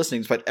you're still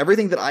listening, despite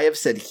everything that I have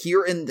said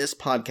here in this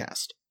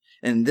podcast,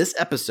 in this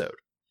episode,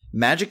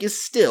 Magic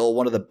is still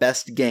one of the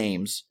best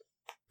games,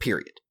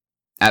 period.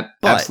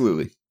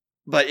 Absolutely.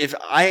 But if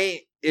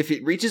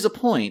it reaches a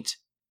point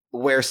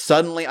where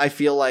suddenly I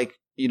feel like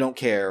you don't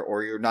care,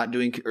 or you're not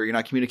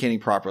communicating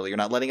properly, you're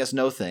not letting us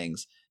know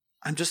things,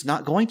 I'm just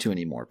not going to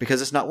anymore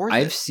because it's not worth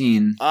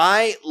it.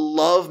 I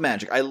love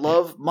Magic. I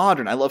love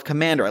Modern. I love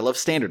Commander. I love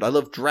Standard. I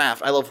love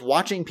Draft. I love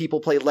watching people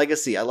play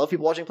Legacy. I love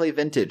people watching play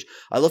Vintage.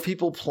 I love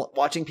people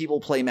watching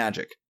people play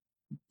Magic.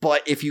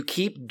 But if you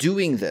keep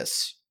doing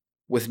this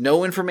with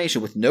no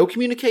information, with no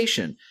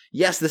communication,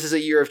 yes, this is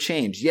a year of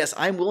change. Yes,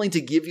 I'm willing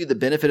to give you the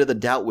benefit of the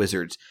doubt,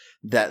 Wizards,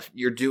 that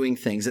you're doing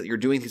things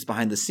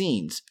behind the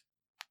scenes.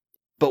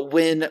 But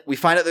when we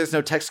find out there's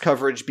no text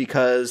coverage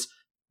because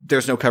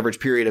there's no coverage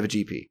period of a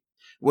GP,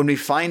 when we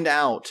find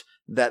out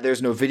that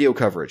there's no video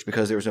coverage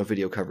because there was no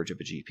video coverage of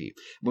a GP,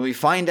 when we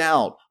find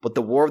out what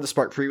the War of the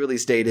Spark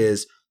pre-release date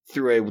is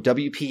through a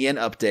WPN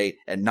update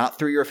and not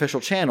through your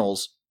official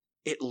channels,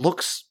 it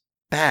looks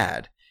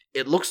bad.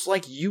 It looks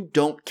like you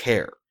don't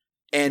care.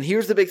 And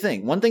here's the big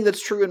thing. One thing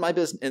that's true in my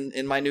business,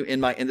 in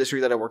my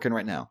industry that I work in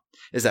right now,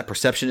 is that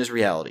perception is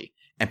reality.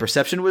 And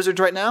perception,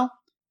 Wizards, right now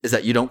is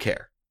that you don't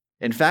care.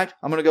 In fact,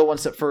 I'm going to go one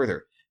step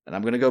further, and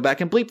I'm going to go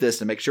back and bleep this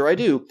to make sure I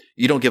do.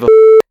 You don't give a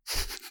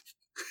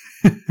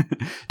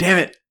Damn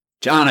it.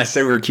 John, I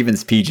said we were keeping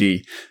this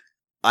PG.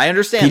 I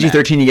understand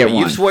PG-13, you get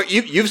one.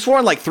 You've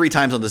sworn like 3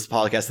 times on this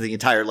podcast the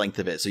entire length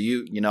of it. So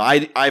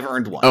I've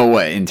earned one. Oh,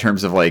 what? In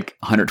terms of like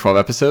 112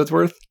 episodes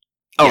worth?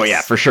 Oh, yes.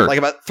 Yeah, for sure. Like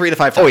about 3 to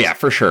 5 times. Oh, yeah,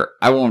 for sure.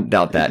 I won't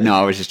doubt that. No,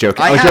 I was just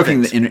joking. I was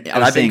joking.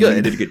 I've been good.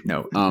 You did good.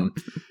 No.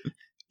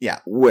 Yeah.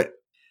 What?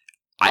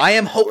 I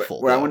am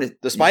hopeful.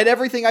 Despite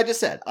everything I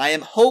just said, I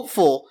am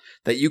hopeful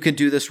that you can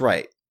do this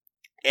right.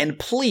 And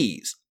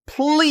please,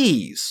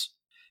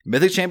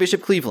 Mythic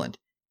Championship Cleveland,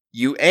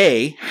 you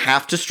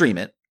have to stream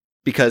it,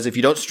 because if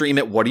you don't stream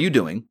it, what are you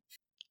doing?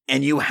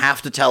 And you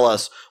have to tell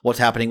us what's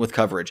happening with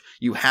coverage.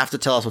 You have to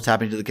tell us what's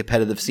happening to the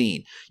competitive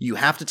scene. You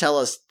have to tell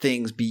us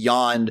things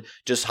beyond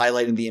just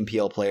highlighting the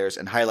MPL players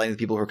and highlighting the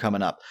people who are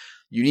coming up.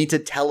 You need to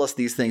tell us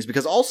these things,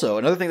 because also,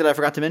 another thing that I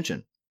forgot to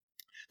mention,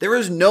 there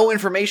is no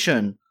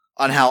information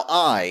on how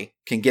I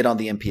can get on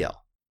the MPL.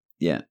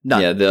 Yeah.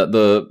 None. Yeah,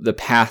 the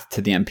path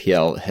to the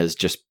MPL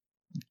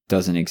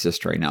doesn't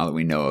exist right now that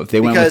we know of.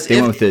 They went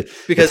with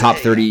the top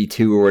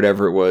 32 or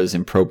whatever it was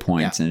in pro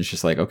points, and it's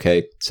just like,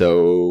 okay,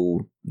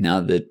 so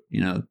now that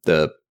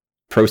the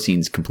pro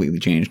scene's completely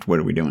changed, what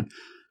are we doing?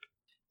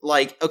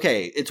 Like,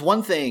 okay, it's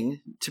one thing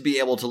to be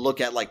able to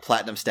look at like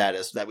platinum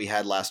status that we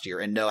had last year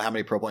and know how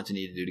many pro points I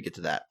need to do to get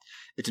to that.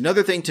 It's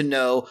another thing to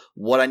know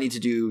what I need to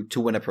do to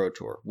win a pro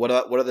tour. What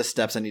are the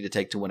steps I need to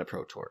take to win a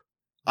pro tour?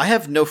 I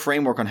have no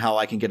framework on how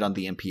I can get on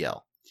the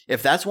MPL.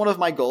 If that's one of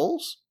my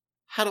goals,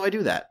 how do I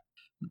do that?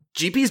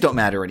 GPs don't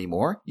matter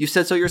anymore. You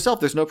said so yourself.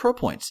 There's no pro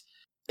points.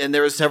 And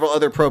there are several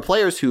other pro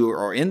players who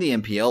are in the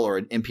MPL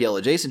or MPL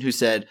adjacent who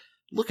said,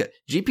 look,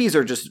 GPs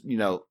are just,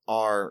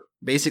 are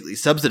basically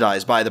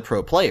subsidized by the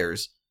pro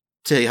players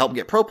to help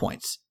get pro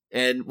points.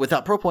 And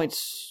without pro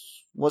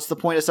points, what's the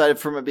point aside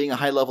from it being a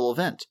high level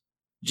event?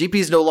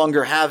 GPs no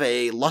longer have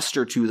a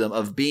luster to them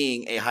of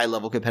being a high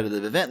level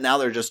competitive event. Now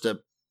they're just a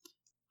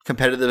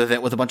competitive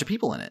event with a bunch of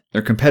people in it.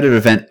 They're a competitive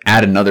event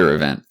at another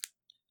event.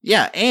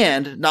 Yeah.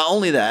 And not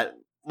only that,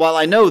 while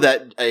I know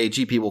that a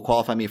GP will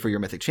qualify me for your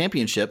Mythic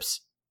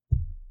Championships,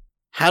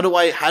 how do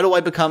I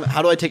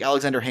take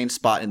Alexander Haynes'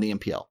 spot in the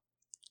MPL?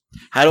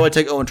 How do I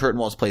take Owen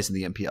Turtenwald's place in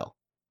the MPL?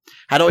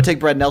 How do I take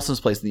Brad Nelson's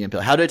place in the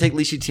MPL? How do I take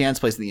Li Tian's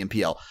place in the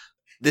MPL?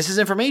 This is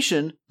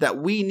information that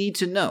we need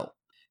to know.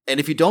 And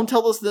if you don't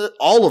tell us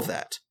all of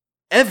that,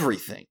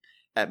 everything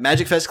at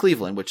Magic Fest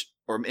Cleveland,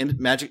 or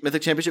Magic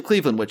Mythic Championship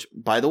Cleveland, which,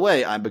 by the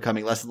way, I'm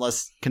becoming less and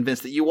less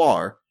convinced that you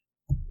are,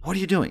 what are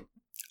you doing?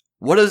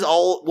 What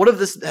of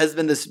this has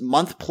been this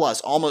month plus,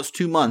 almost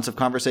 2 months of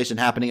conversation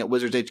happening at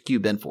Wizards HQ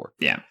been for?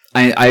 Yeah.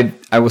 I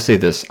will say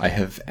this. I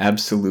have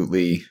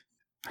absolutely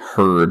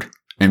heard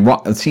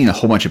and seen a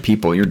whole bunch of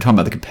people. You're talking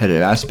about the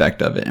competitive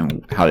aspect of it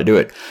and how to do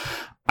it.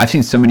 I've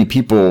seen so many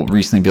people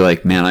recently be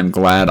like, man, I'm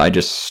glad I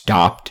just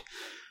stopped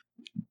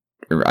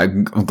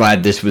I'm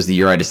glad this was the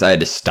year I decided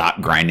to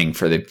stop grinding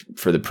for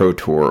the Pro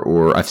Tour.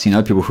 Or I've seen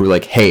other people who are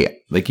like,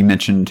 hey, like you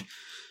mentioned,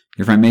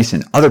 your friend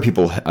Mason. Other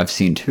people I've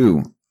seen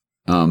too.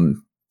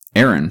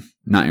 Aaron,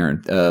 not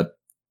Aaron. The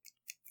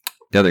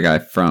other guy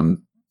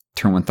from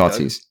Turn One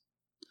Thoughtseize.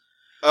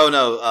 Oh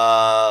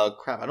no,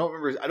 crap! I don't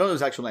remember. I don't know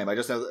his actual name. I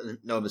just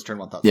know him as Turn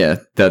One Thoughtseize. Yeah,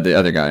 the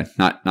other guy,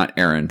 not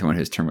Aaron, the one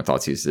who's Turn One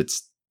Thoughtseize.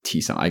 It's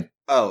T. I'm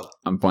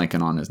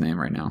blanking on his name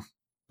right now,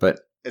 but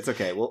it's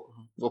okay. We'll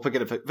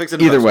fix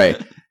it. Either way,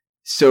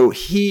 so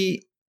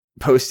he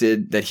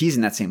posted that he's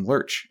in that same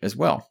lurch as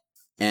well,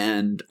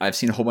 and I've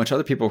seen a whole bunch of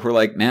other people who are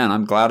like, "Man,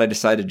 I'm glad I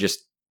decided to just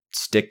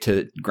stick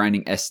to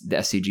grinding the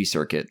SCG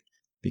circuit."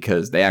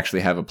 Because they actually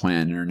have a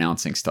plan and are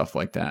announcing stuff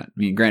like that. I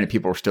mean, granted,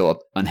 people are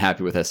still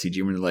unhappy with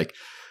SCG when they're like,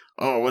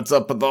 "Oh, what's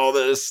up with all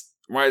this?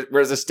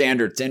 Where's the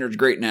standard? Standard's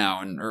great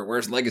now, or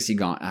where's Legacy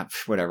gone?"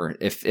 Whatever.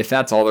 If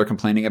that's all they're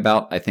complaining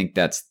about, I think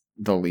that's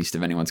the least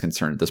of anyone's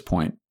concern at this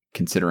point,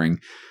 considering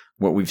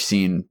what we've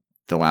seen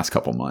the last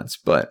couple months.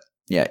 But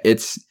yeah,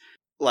 it's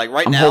like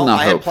right now.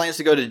 I had plans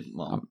to go to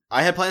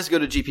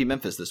GP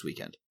Memphis this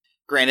weekend.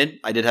 Granted,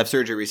 I did have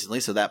surgery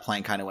recently, so that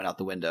plan kind of went out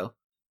the window.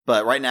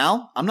 But right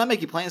now, I'm not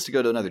making plans to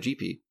go to another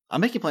GP.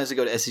 I'm making plans to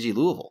go to SCG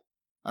Louisville.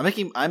 I'm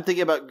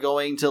thinking about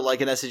going to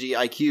like an SCG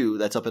IQ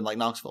that's up in like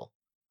Knoxville.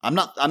 I'm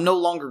no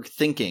longer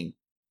thinking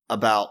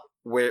about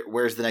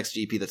where's the next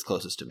GP that's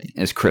closest to me.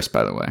 It's Chris,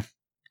 by the way.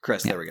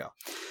 Chris, yeah. There we go.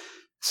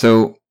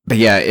 So, but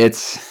yeah,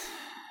 it's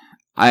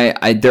kind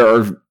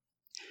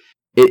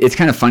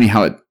of funny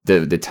how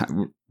the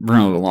time we're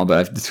running a little long,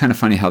 but it's kind of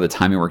funny how the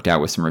timing worked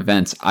out with some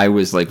events. I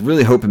was like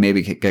really hoping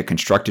maybe get a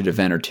constructed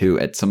event or two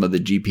at some of the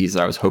GPs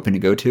that I was hoping to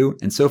go to.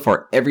 And so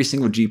far, every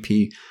single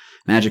GP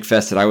Magic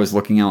Fest that I was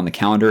looking at on the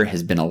calendar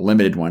has been a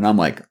limited one. I'm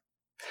like,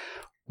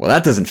 well,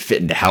 that doesn't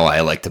fit into how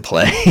I like to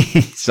play.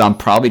 So I'm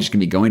probably just going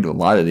to be going to a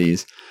lot of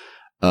these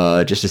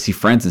just to see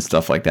friends and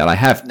stuff like that. I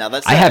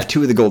have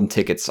 2 of the golden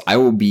tickets. I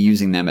will be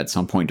using them at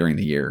some point during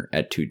the year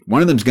at 2.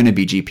 One of them is going to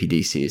be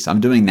GPDC. So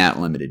I'm doing that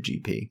limited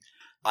GP.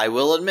 I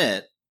will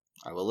admit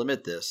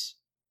this.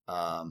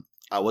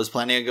 I was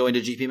planning on going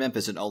to GP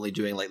Memphis and only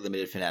doing like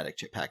limited Fnatic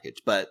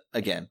package, but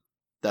again,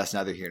 that's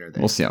neither here nor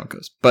there. We'll see how it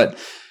goes. But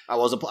I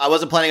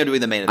wasn't planning on doing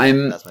the main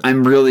event.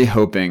 I'm really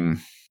hoping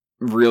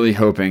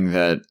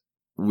that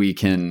we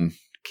can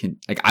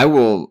like I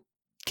will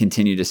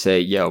continue to say,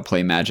 yo,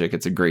 play Magic.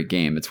 It's a great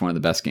game. It's one of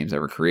the best games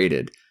ever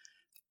created.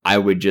 I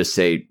would just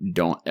say,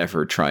 don't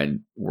ever try and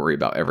worry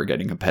about ever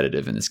getting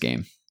competitive in this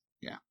game.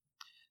 Yeah,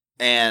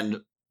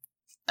 and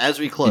as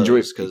we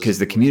close, because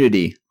the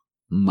community,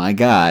 my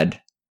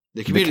God,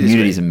 the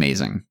community is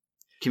amazing.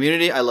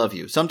 Community, I love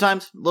you.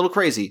 Sometimes a little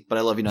crazy, but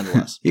I love you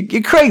nonetheless.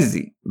 You're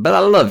crazy, but I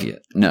love you.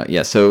 No,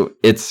 yeah. So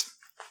it's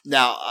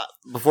now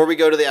before we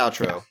go to the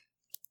outro,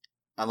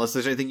 unless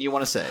there's anything you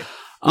want to say.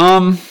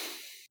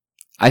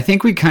 I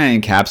think we kind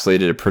of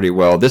encapsulated it pretty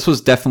well. This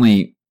was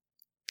definitely.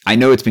 I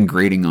know it's been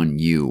grating on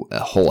you a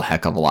whole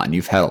heck of a lot, and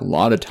you've had a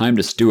lot of time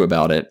to stew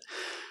about it,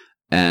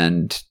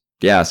 and.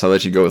 Yeah, so I'll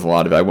let you go with a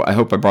lot of it. I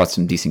hope I brought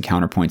some decent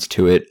counterpoints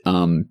to it.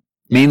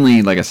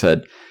 Mainly, like I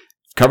said,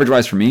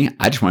 coverage-wise for me,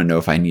 I just want to know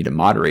if I need to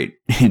moderate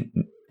in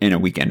a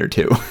weekend or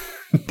two.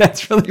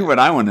 That's really what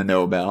I want to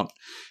know about.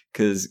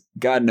 Because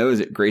God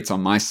knows it grates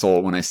on my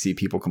soul when I see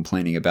people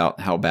complaining about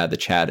how bad the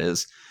chat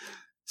is.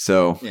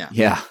 So,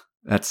 yeah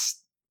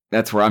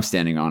that's where I'm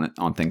standing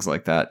on things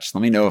like that. Just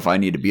let me know if I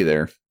need to be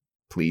there,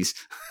 please.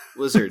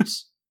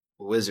 Wizards,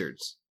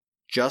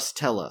 just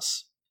tell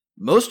us.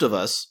 Most of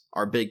us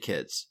are big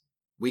kids.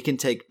 We can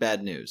take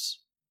bad news,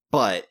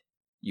 but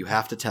you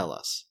have to tell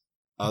us.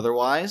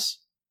 Otherwise,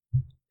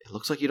 it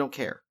looks like you don't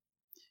care.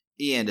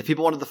 Ian, if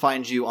people wanted to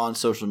find you on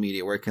social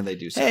media, where can they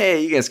do so?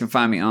 Hey, you guys can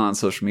find me on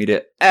social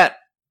media at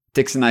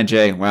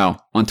DixonIJ. Wow.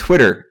 On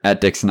Twitter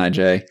at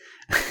DixonIJ.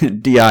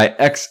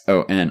 DIXONIJ.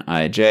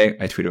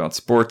 I tweet about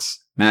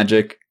sports,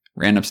 Magic,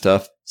 random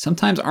stuff.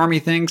 Sometimes Army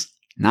things.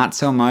 Not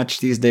so much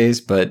these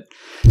days, but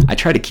I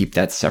try to keep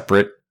that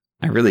separate.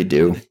 I really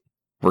do.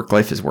 Work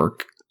life is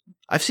work.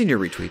 I've seen your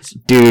retweets.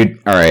 Dude,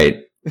 all right.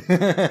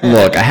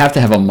 Look, I have to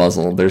have a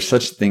muzzle. There's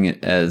such a thing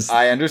as...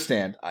 I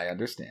understand.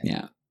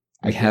 Yeah.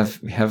 We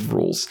have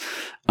rules.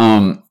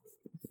 But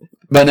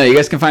no, you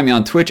guys can find me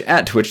on Twitch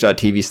at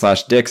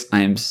twitch.tv/Dix.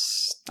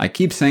 I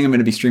keep saying I'm going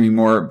to be streaming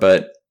more,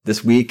 but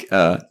this week,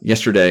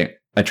 yesterday,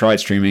 I tried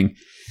streaming,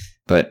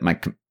 but my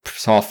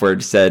software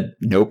said,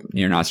 nope,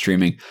 you're not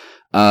streaming.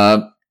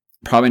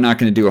 Probably not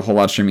going to do a whole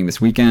lot of streaming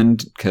this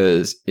weekend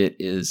because it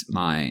is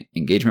my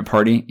engagement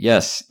party.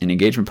 Yes, an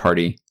engagement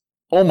party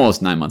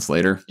almost 9 months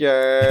later.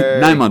 Yay!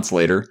 9 months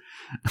later.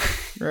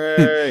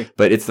 Yay!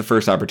 But it's the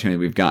first opportunity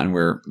we've gotten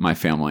where our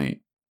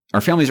families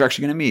are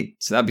actually going to meet.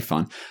 So that'd be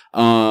fun.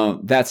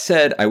 That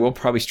said, I will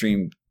probably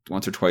stream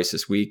once or twice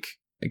this week.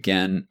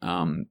 Again,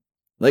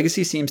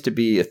 Legacy seems to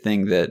be a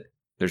thing that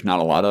there's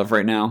not a lot of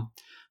right now.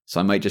 So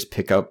I might just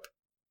pick up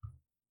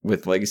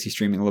with Legacy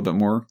streaming a little bit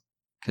more.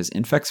 Because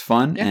Infect's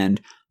fun, and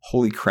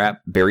holy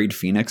crap, Buried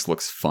Phoenix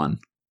looks fun.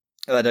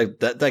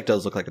 That deck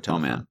does look like a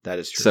ton of fun. That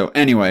is true. So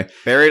anyway.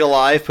 Buried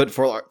Alive, put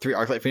 3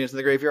 Arclight Phoenix in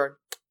the graveyard.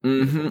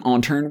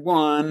 On turn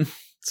 1.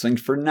 Swing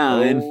for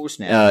 9. Oh,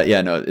 snap.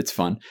 Yeah, no, it's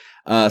fun.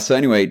 So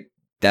anyway,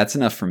 that's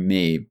enough from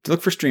me.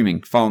 Look for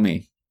streaming. Follow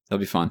me. That'll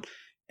be fun.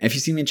 If you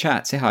see me in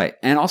chat, say hi.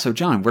 And also,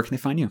 John, where can they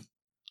find you?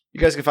 You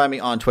guys can find me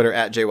on Twitter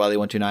at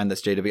jwiley129.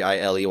 That's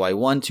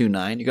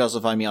JWILEY129. You can also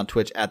find me on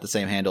Twitch at the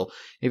same handle.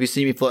 If you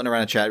see me floating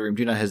around a chat room,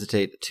 do not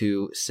hesitate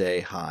to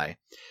say hi.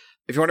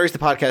 If you want to reach the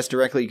podcast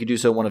directly, you can do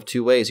so one of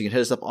two ways. You can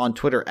hit us up on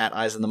Twitter at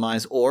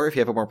EyesOnTheMinds, or if you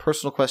have a more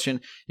personal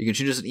question, you can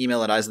shoot us an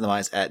email at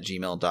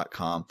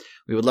eyesontheminds@gmail.com.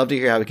 We would love to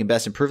hear how we can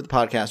best improve the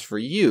podcast for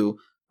you,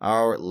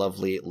 our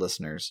lovely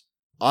listeners.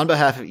 On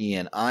behalf of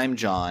Ian, I'm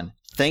John.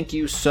 Thank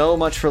you so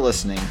much for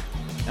listening,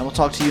 and we'll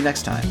talk to you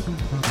next time.